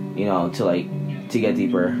 Yeah. To get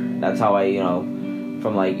deeper. That's how I,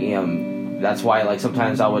 from like, that's why like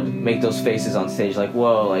sometimes I would make those faces on stage like,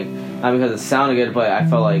 whoa, like, not because it sounded good, but I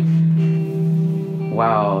felt like,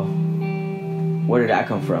 wow, where did that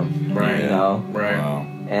come from? Right. Right. Wow.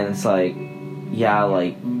 And it's like, yeah,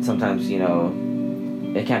 like sometimes,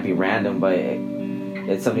 it can't be random, but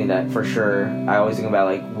it's something that for sure I always think about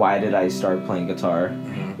like, why did I start playing guitar?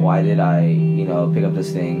 Why did I, pick up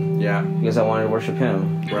this thing? Yeah. Because I wanted to worship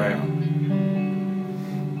Him. Right.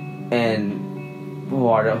 And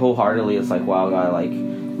wholeheartedly, it's like, wow, God, like,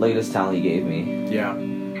 look at this talent You gave me. Yeah.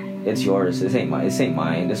 It's yours. This ain't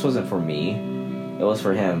mine. This wasn't for me. It was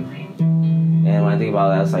for Him. And when I think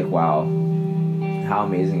about that, it's like, wow, how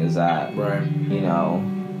amazing is that? Right.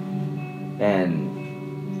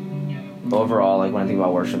 And overall, like, when I think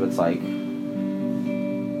about worship, it's like,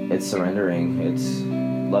 it's surrendering. It's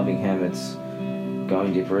loving Him. It's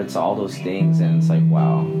going deeper. It's all those things. And it's like,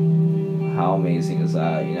 wow, how amazing is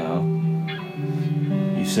that, You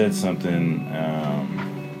said something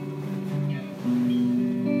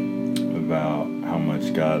about how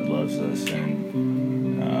much God loves us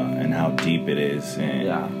and how deep it is,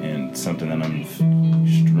 and something that I'm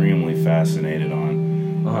extremely fascinated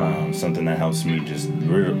on. Something that helps me just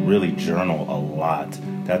really journal a lot.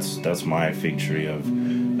 That's my victory of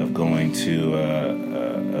going to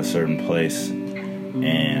a certain place,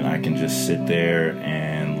 and I can just sit there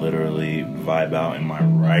and literally vibe out in my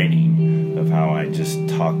writing of how I just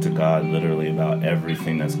talk to God literally about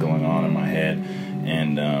everything that's going on in my head.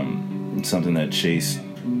 And something that Chase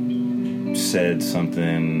said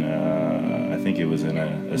something, I think it was in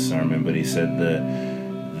a sermon, but he said the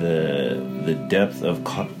depth of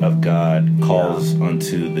God calls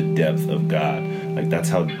unto the depth of God. Like, that's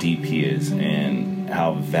how deep He is and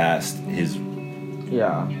how vast His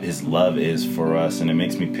love is for us. And it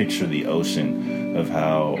makes me picture the ocean of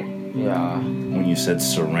how, when you said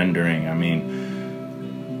surrendering, I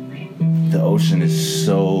mean, the ocean is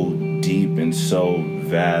so deep and so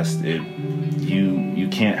vast, you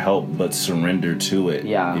can't help but surrender to it.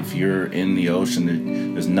 If you're in the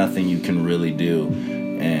ocean, there's nothing you can really do.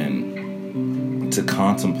 And to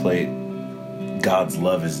contemplate God's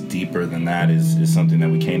love is deeper than that is something that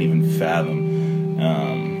we can't even fathom.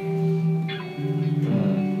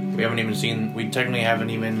 We technically haven't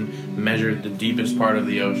even measured the deepest part of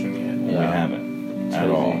the ocean yet. We haven't at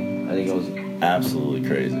all. I think it was absolutely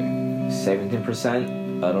crazy.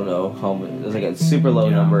 17%. I don't know how much. It was like a super low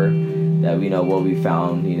number that we know what we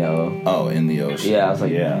found. Oh, in the ocean. Yeah, I was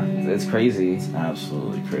like, it's crazy. It's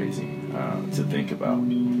absolutely crazy to think about.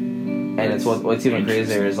 And it's what's even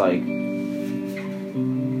crazier is like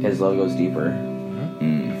His love goes deeper.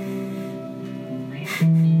 Mm.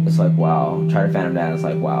 It's like, wow. Try to fathom that. It's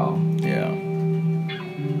like, wow. Yeah.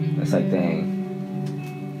 It's like, dang.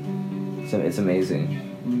 It's amazing.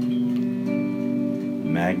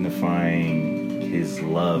 Magnifying His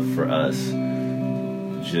love for us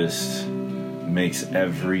just makes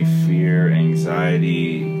every fear,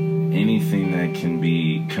 anxiety, anything that can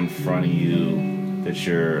be confronting you that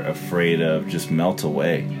you're afraid of just melt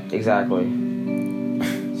away. Exactly.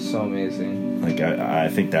 So amazing. Like, I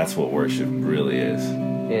think that's what worship really is.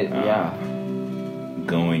 Yeah.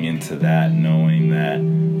 Going into that, knowing that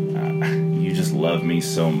you just love me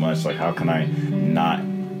so much. Like, how can I not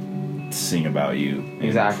sing about you and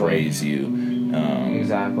Exactly. praise you?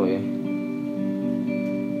 Exactly.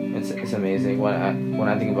 It's amazing. When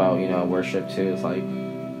I think about, worship too, it's like,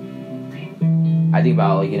 I think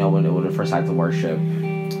about, like, when the first act of worship,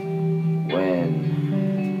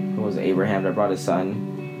 when it was Abraham that brought his son.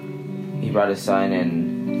 He brought his son,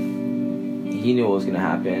 and he knew what was going to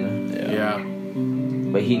happen. Yeah.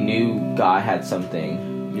 But he knew God had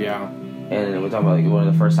something. Yeah. And we're talking about, like, one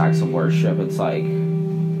of the first acts of worship. It's like,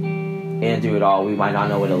 and through it all, we might not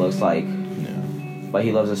know what it looks like. Yeah. But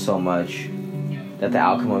He loves us so much that the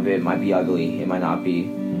outcome of it might be ugly. It might not be.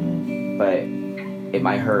 But it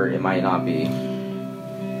might hurt. It might not be.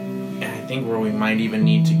 And I think where we might even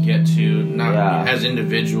need to get to, not as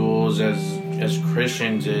individuals, as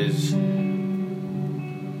Christians, is,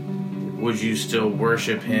 would you still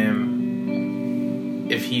worship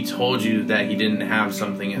Him if He told you that He didn't have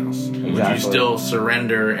something else? Exactly. Would you still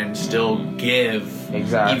surrender and still give,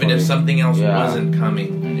 Exactly. even if something else wasn't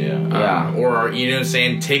coming? Yeah. Or,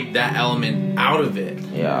 take that element out of it.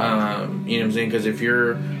 Yeah. You know what I'm saying? Because if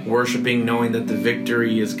you're worshiping knowing that the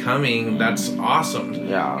victory is coming, that's awesome.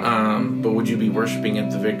 Yeah. But would you be worshiping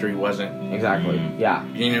if the victory wasn't? Exactly. Yeah.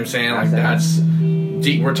 You know what I'm saying? Like, that's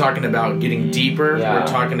deep. We're talking about getting deeper. Yeah. We're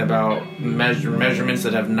talking about measurements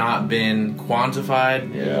that have not been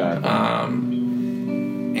quantified. Yeah.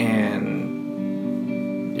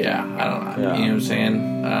 And yeah, I don't know. Yeah. You know what I'm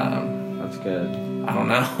saying? That's good. I don't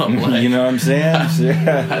know. Like, you know what I'm saying?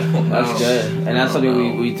 I don't know. That's good. And that's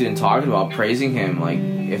something we've been talking about, praising Him, like,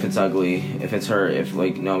 if it's ugly, if it's hurt, if,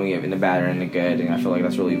 like, knowing it in the bad or in the good. And I feel like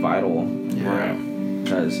that's really vital. Yeah.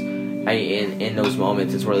 Because in those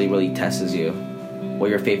moments, it's really tests you.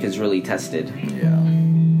 Where your faith is really tested. Yeah.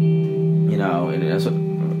 And that's what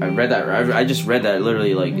I read that. I just read that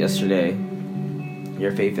literally, like, yesterday.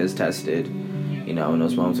 Your faith is tested. In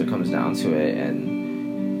those moments it comes down to it.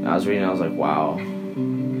 And I was reading, I was like, wow. I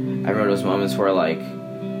remember those moments where, like,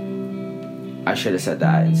 I should have said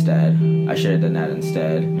that instead. I should have done that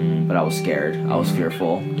instead. But I was scared. I was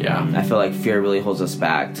fearful. Yeah. And I feel like fear really holds us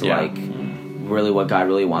back to like really what God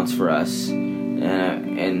really wants for us. And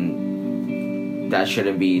that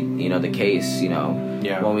shouldn't be, the case,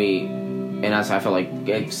 Yeah. When and that's, I feel like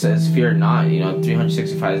it says fear not,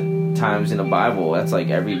 365 times in the Bible. That's like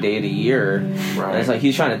every day of the year. Right. And it's like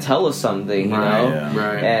He's trying to tell us something, you know? Yeah.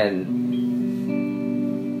 Right. And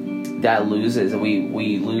that loses, we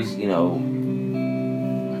lose,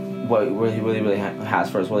 what He really has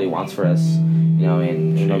for us, what He wants for us, and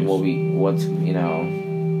what's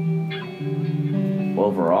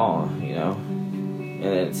overall, and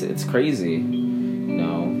it's crazy,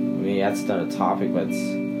 that's not a topic, but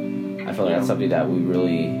I feel like that's something that we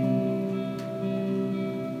really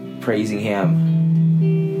praising Him,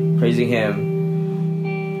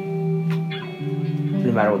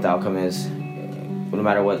 no matter what the outcome is, no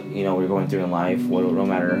matter what we're going through in life, no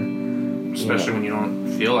matter, especially when you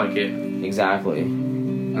don't feel like it. Exactly.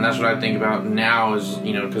 And that's what I think about now is,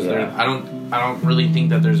 because I don't really think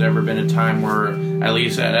that there's ever been a time where, at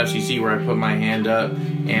least at FCC, where I put my hand up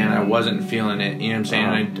and I wasn't feeling it. You know what I'm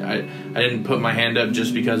saying? I didn't put my hand up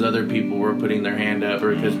just because other people were putting their hand up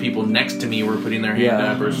or because people next to me were putting their hand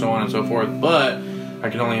up or so on and so forth. But I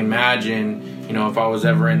can only imagine, if I was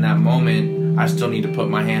ever in that moment, I still need to put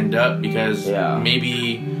my hand up because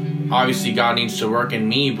maybe, obviously, God needs to work in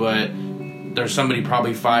me, but there's somebody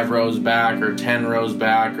probably 5 rows back or 10 rows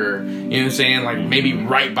back or, you know what I'm saying, like maybe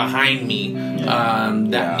right behind me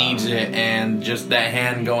that needs it, and just that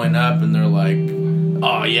hand going up and they're like,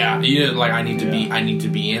 oh yeah, like I need to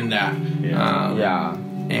be in that.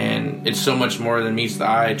 And it's so much more than meets the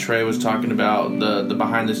eye. Trey was talking about the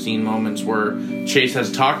behind the scene moments where Chase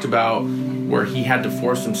has talked about where he had to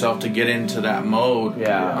force himself to get into that mode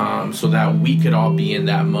so that we could all be in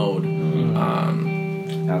that mode.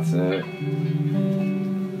 That's it.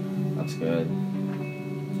 That's good.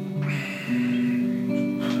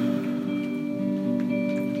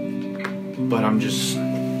 But I'm just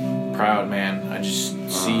proud, man. I just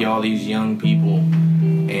see all these young people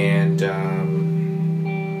and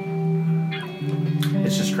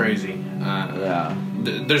it's just crazy.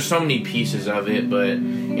 There's so many pieces of it, but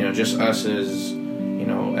just us as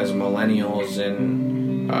as millennials,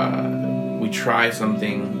 and we try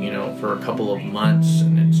something for a couple of months,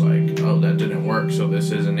 and it's like, oh, that didn't work, so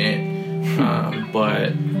this isn't it.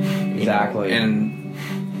 But exactly,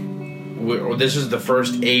 this is the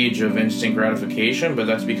first age of instant gratification, but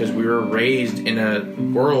that's because we were raised in a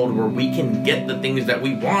world where we can get the things that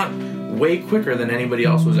we want way quicker than anybody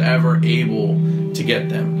else was ever able to get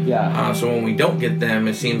them. So when we don't get them,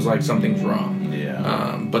 it seems like something's wrong.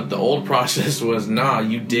 But the old process was,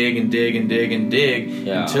 you dig and dig and dig and dig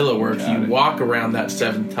until it works. You walk around that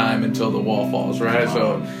 7th time until the wall falls, right?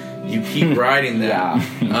 So you keep riding that.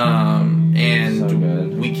 And so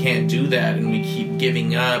we can't do that, and we keep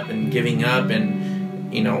giving up, and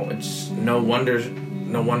it's no wonder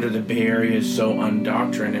the Bay Area is so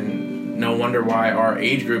undoctrined, and no wonder why our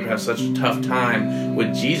age group has such a tough time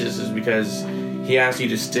with Jesus, is because he asks you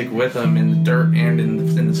to stick with him in the dirt and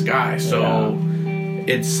in the sky. So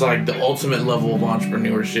it's like the ultimate level of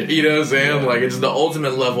entrepreneurship. You know what I'm saying? Like, it's the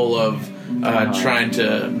ultimate level of trying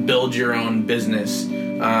to build your own business,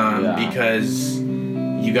 because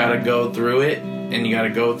you got to go through it, and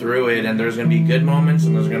there's going to be good moments,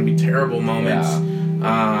 and there's going to be terrible moments.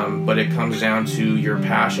 But it comes down to your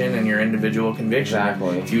passion and your individual conviction.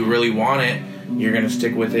 Exactly. If you really want it, you're going to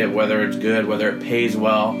stick with it, whether it's good, whether it pays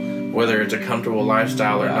well, whether it's a comfortable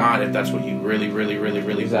lifestyle or not, if that's what you really, really, really,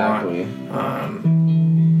 really want.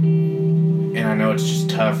 And I know it's just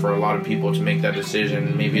tough for a lot of people to make that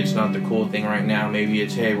decision. Maybe it's not the cool thing right now. Maybe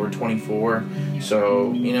it's, hey, we're 24,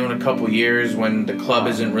 so in a couple years when the club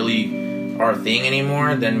isn't really our thing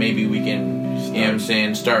anymore, then maybe we can,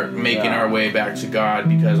 start making our way back to God,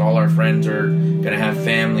 because all our friends are going to have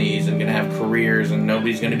families and going to have careers, and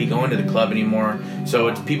nobody's going to be going to the club anymore. So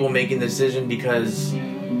it's people making the decision because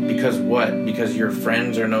what? Because your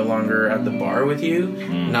friends are no longer at the bar with you,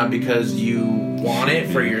 not because you want it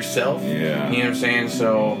for yourself. You know what I'm saying?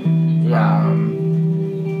 So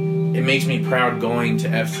it makes me proud going to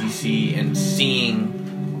FCC and seeing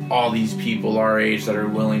all these people our age that are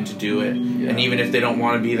willing to do it, and even if they don't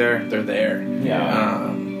want to be there, they're there.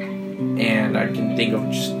 And I can think of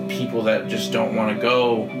just people that just don't want to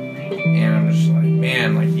go, and I'm just like,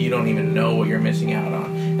 man, like, you don't even know what you're missing out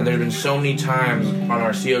on. And there's been so many times on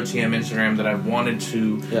our COTM Instagram that I've wanted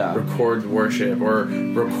to record worship or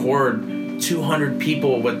record 200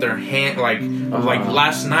 people with their hand, like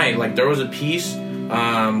last night, like there was a piece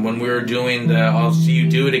when we were doing the I'll See You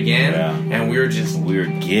Do It Again, and we were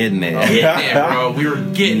getting it. Bro. We were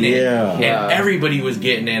getting it. And everybody was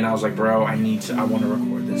getting it, and I was like, bro, I want to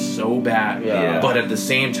record this so bad. But at the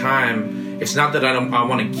same time, it's not that I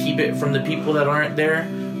want to keep it from the people that aren't there,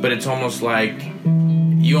 but it's almost like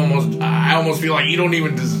I almost feel like you don't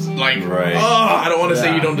even I don't want to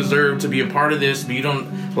say you don't deserve to be a part of this, but you don't,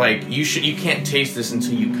 you can't taste this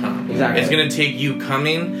until you come. It's going to take you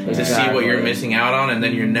coming to see what you're missing out on, and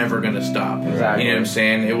then you're never going to stop. You know what I'm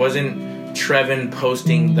saying? It wasn't Trevin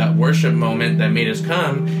posting that worship moment that made us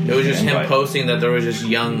come. It was just him posting that there was just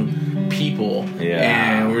young people,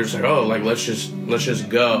 and we were just like, let's just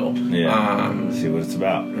go, see what it's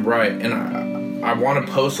about, right? And I want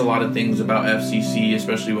to post a lot of things about FCC,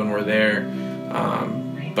 especially when we're there,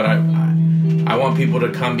 but I want people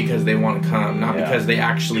to come because they want to come, not because they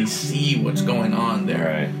actually see what's going on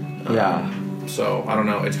there. So I don't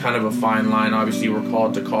know, it's kind of a fine line. Obviously we're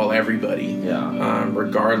called to call everybody,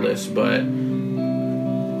 regardless, but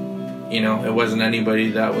it wasn't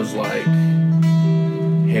anybody that was like,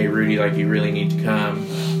 hey Rudy, like, you really need to come,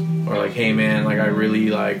 or like, hey man, like, I really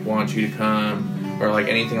want you to come, or like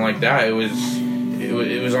anything like that. It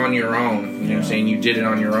was on your own. You know what I'm saying? You did it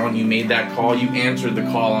on your own. You made that call. You answered the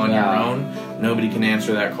call on your own. Nobody can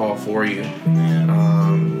answer that call for you.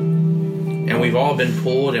 And we've all been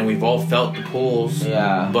pulled, and we've all felt the pulls.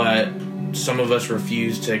 But some of us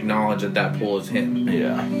refuse to acknowledge that pull is him.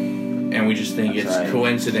 And we just think it's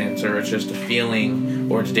coincidence, or it's just a feeling,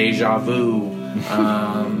 or it's deja vu. You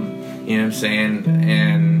know what I'm saying?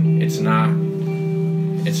 And it's not.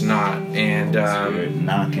 And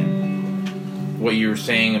knocking. What you were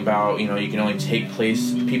saying about, you can only take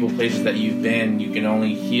places that you've been, you can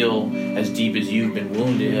only heal as deep as you've been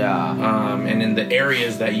wounded. And in the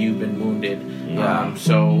areas that you've been wounded.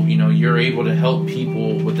 So, you're able to help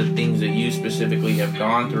people with the things that you specifically have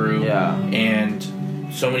gone through. And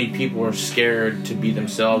so many people are scared to be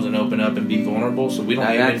themselves and open up and be vulnerable, so we don't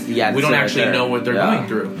actually know what they're going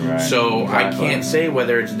through. So I can't say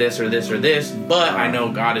whether it's this or this or this, but I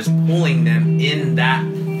know God is pulling them in that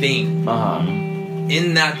thing.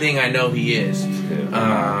 in that thing, I know He is.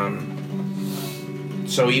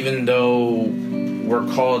 So even though we're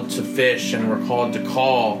called to fish and we're called to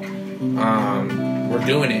call, we're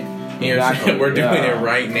doing it. You know, exactly. We're doing it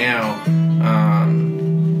right now.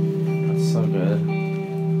 That's so good.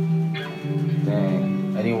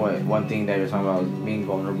 Dang. Anyway, one thing that you're talking about is being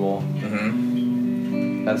vulnerable.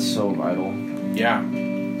 Mm-hmm. That's so vital. Yeah.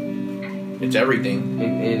 It's everything.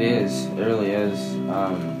 It is. It really is.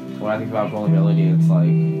 When I think about vulnerability, it's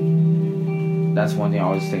like that's one thing I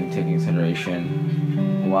always take into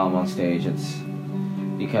consideration while I'm on stage. It's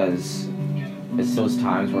because it's those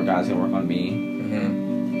times where God's gonna work on me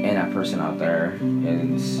and that person out there,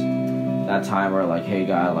 and it's that time where like, hey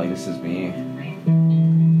God, like this is me.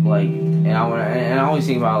 Like, and I always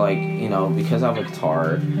think about like, you know, because I have a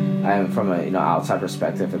guitar, I am from a, you know, outside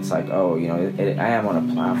perspective. It's like, oh, you know, I am on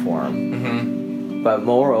a platform. Mm-hmm. But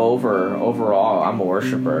moreover, overall, I'm a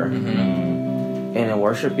worshiper. Mm-hmm. And in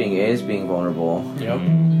worshiping is being vulnerable. Yep.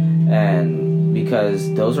 And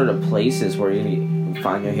because those are the places where you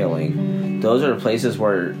find your healing. Those are the places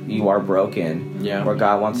where you are broken. Yeah. Where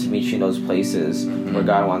God wants to meet you in those places. Mm-hmm. Where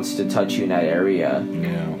God wants to touch you in that area.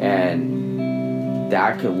 Yeah. And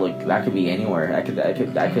that could be anywhere. That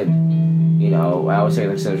could, you know, I always say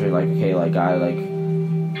like, okay, like God, like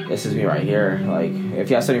this is me right here. Like if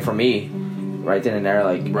you have something for me, right then and there,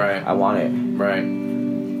 like right. I want it. Right.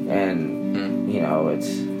 And you know, it's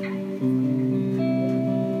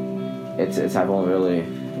that vulnerability.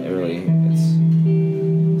 It really,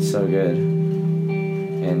 it's so good.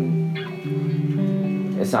 And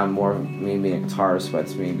it's not more me being a guitarist, but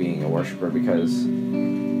it's me being a worshiper, because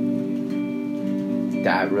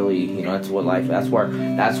that really, you know, that's what life. That's where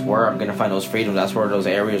I'm gonna find those freedoms. That's where those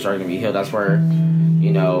areas are gonna be healed. That's where,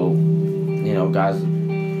 you know, God's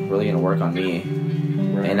really gonna work on me,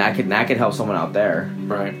 right. And that could help someone out there,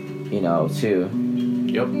 right? You know, too.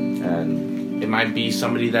 Yep. And it might be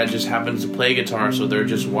somebody that just happens to play guitar, so they're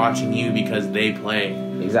just watching you because they play.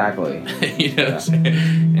 Exactly. You know what I'm saying?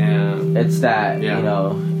 And it's that, you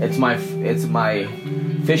know, it's my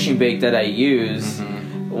fishing bait that I use,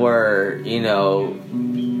 where, you know,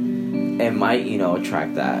 it might, you know,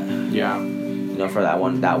 attract that. Yeah. You know, for that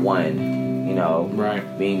one, you know, right.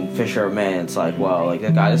 Being fisherman, it's like, well, like,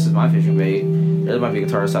 God, this is my fishing bait. There might be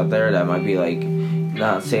guitarists out there that might be like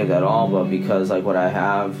not saved at all, but because like what I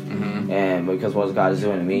have, and because what God is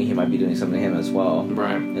doing to me, He might be doing something to him as well,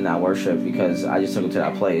 right? In that worship, because I just took him to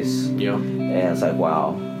that place. Yeah. And it's like,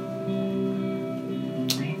 wow.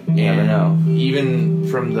 You never know. Even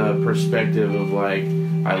from the perspective of like,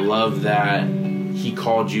 I love that He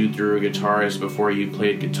called you through a guitarist before you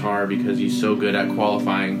played guitar, because He's so good at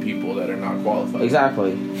qualifying people that are not qualified.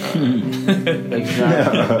 Exactly.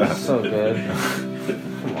 Exactly. So good.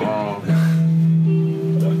 Come on.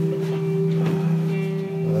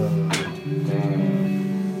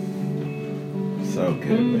 So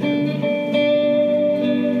good, man.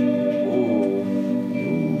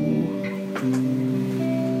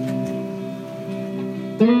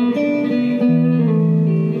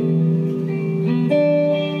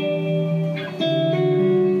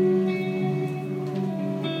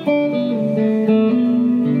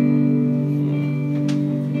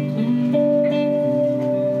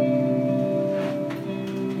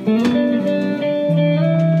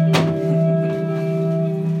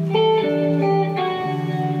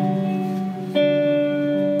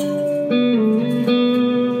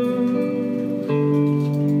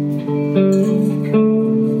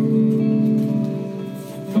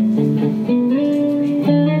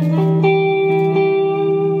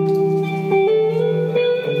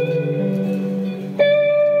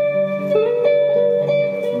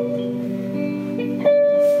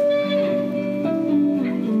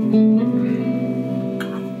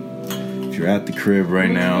 Crib right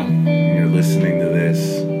now, and you're listening to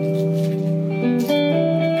this,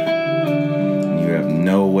 you have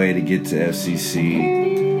no way to get to FCC,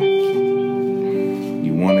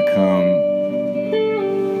 you want to come,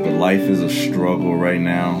 but life is a struggle right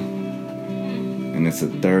now, and it's a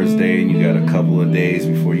Thursday and you got a couple of days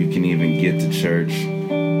before you can even get to church.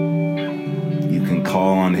 You can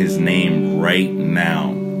call on His name right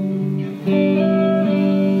now.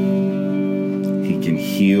 He can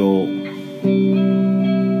heal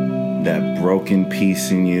that broken piece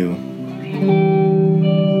in you.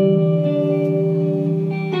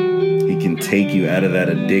 He can take you out of that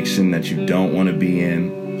addiction that you don't want to be in.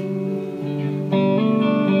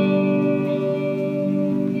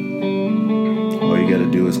 All you gotta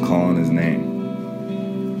do is call on His name.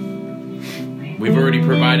 We've already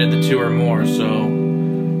provided the 2 or more, so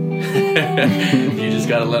you just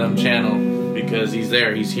gotta let Him channel, because He's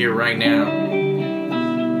there. He's here right now.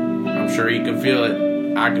 I'm sure he can feel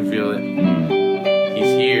it. I can feel it.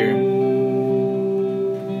 He's here.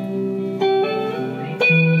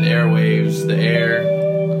 The airwaves, the air.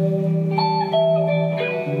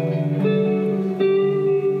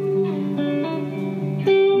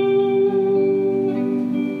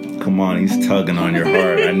 Come on, he's tugging on your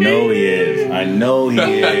heart. I know he is. I know he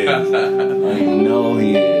is. I know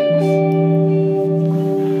he is.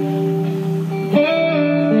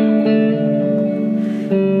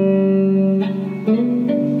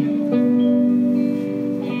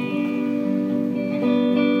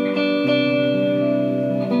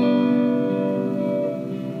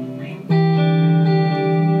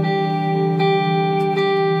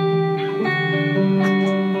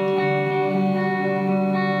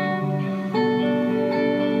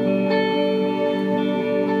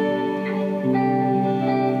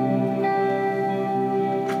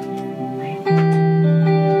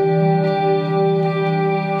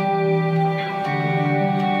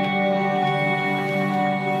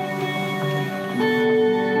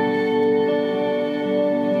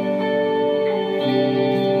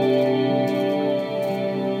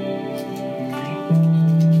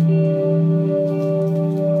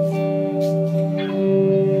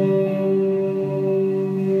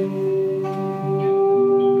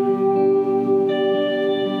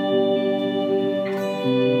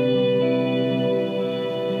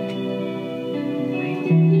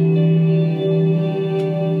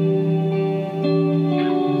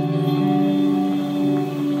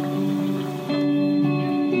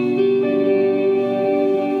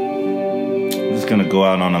 Gonna go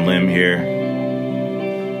out on a limb here,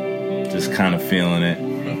 just kind of feeling it.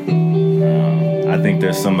 I think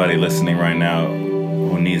there's somebody listening right now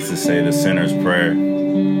who needs to say the sinner's prayer.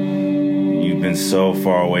 You've been so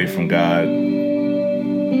far away from God,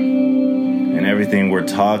 and everything we're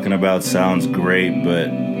talking about sounds great,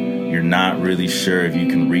 but you're not really sure if you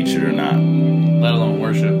can reach it or not. Let alone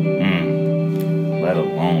worship. Let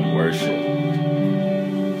alone worship.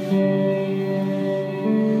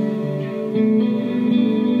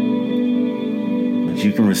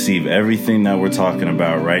 You can receive everything that we're talking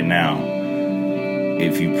about right now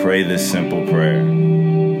if you pray this simple prayer.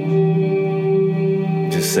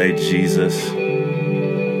 Just say, Jesus,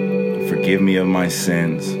 forgive me of my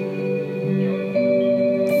sins.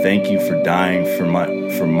 Thank you for dying for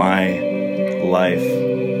my life.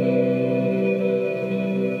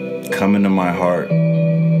 Come into my heart.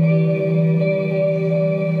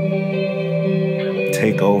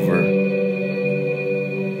 Take over.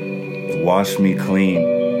 Wash me clean.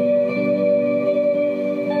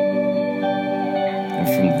 And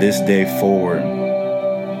from this day forward,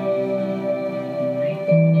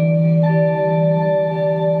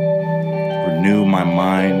 renew my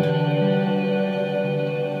mind,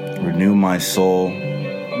 renew my soul,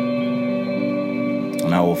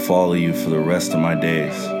 and I will follow you for the rest of my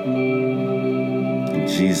days. In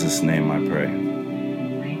Jesus' name I pray.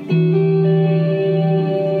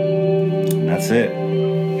 And that's it.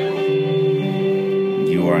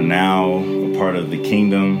 You are now a part of the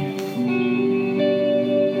kingdom.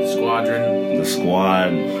 Squadron. The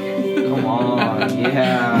squad. Come on,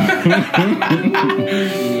 yeah.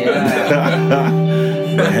 Yeah.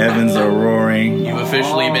 The heavens are roaring. You've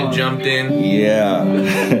officially been jumped in. Yeah.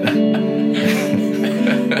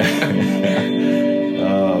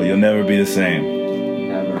 Oh, you'll never be the same.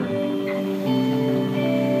 Never.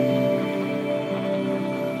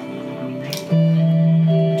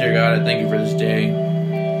 Dear God, I thank you for this day.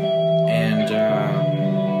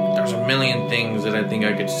 There's a million things that I think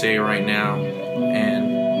I could say right now,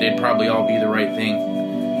 and they'd probably all be the right thing.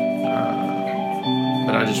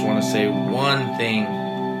 But I just want to say one thing,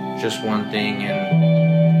 just one thing,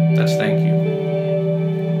 and that's thank you.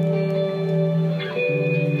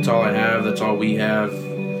 That's all I have. That's all we have.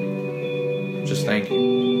 Just thank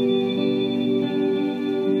you.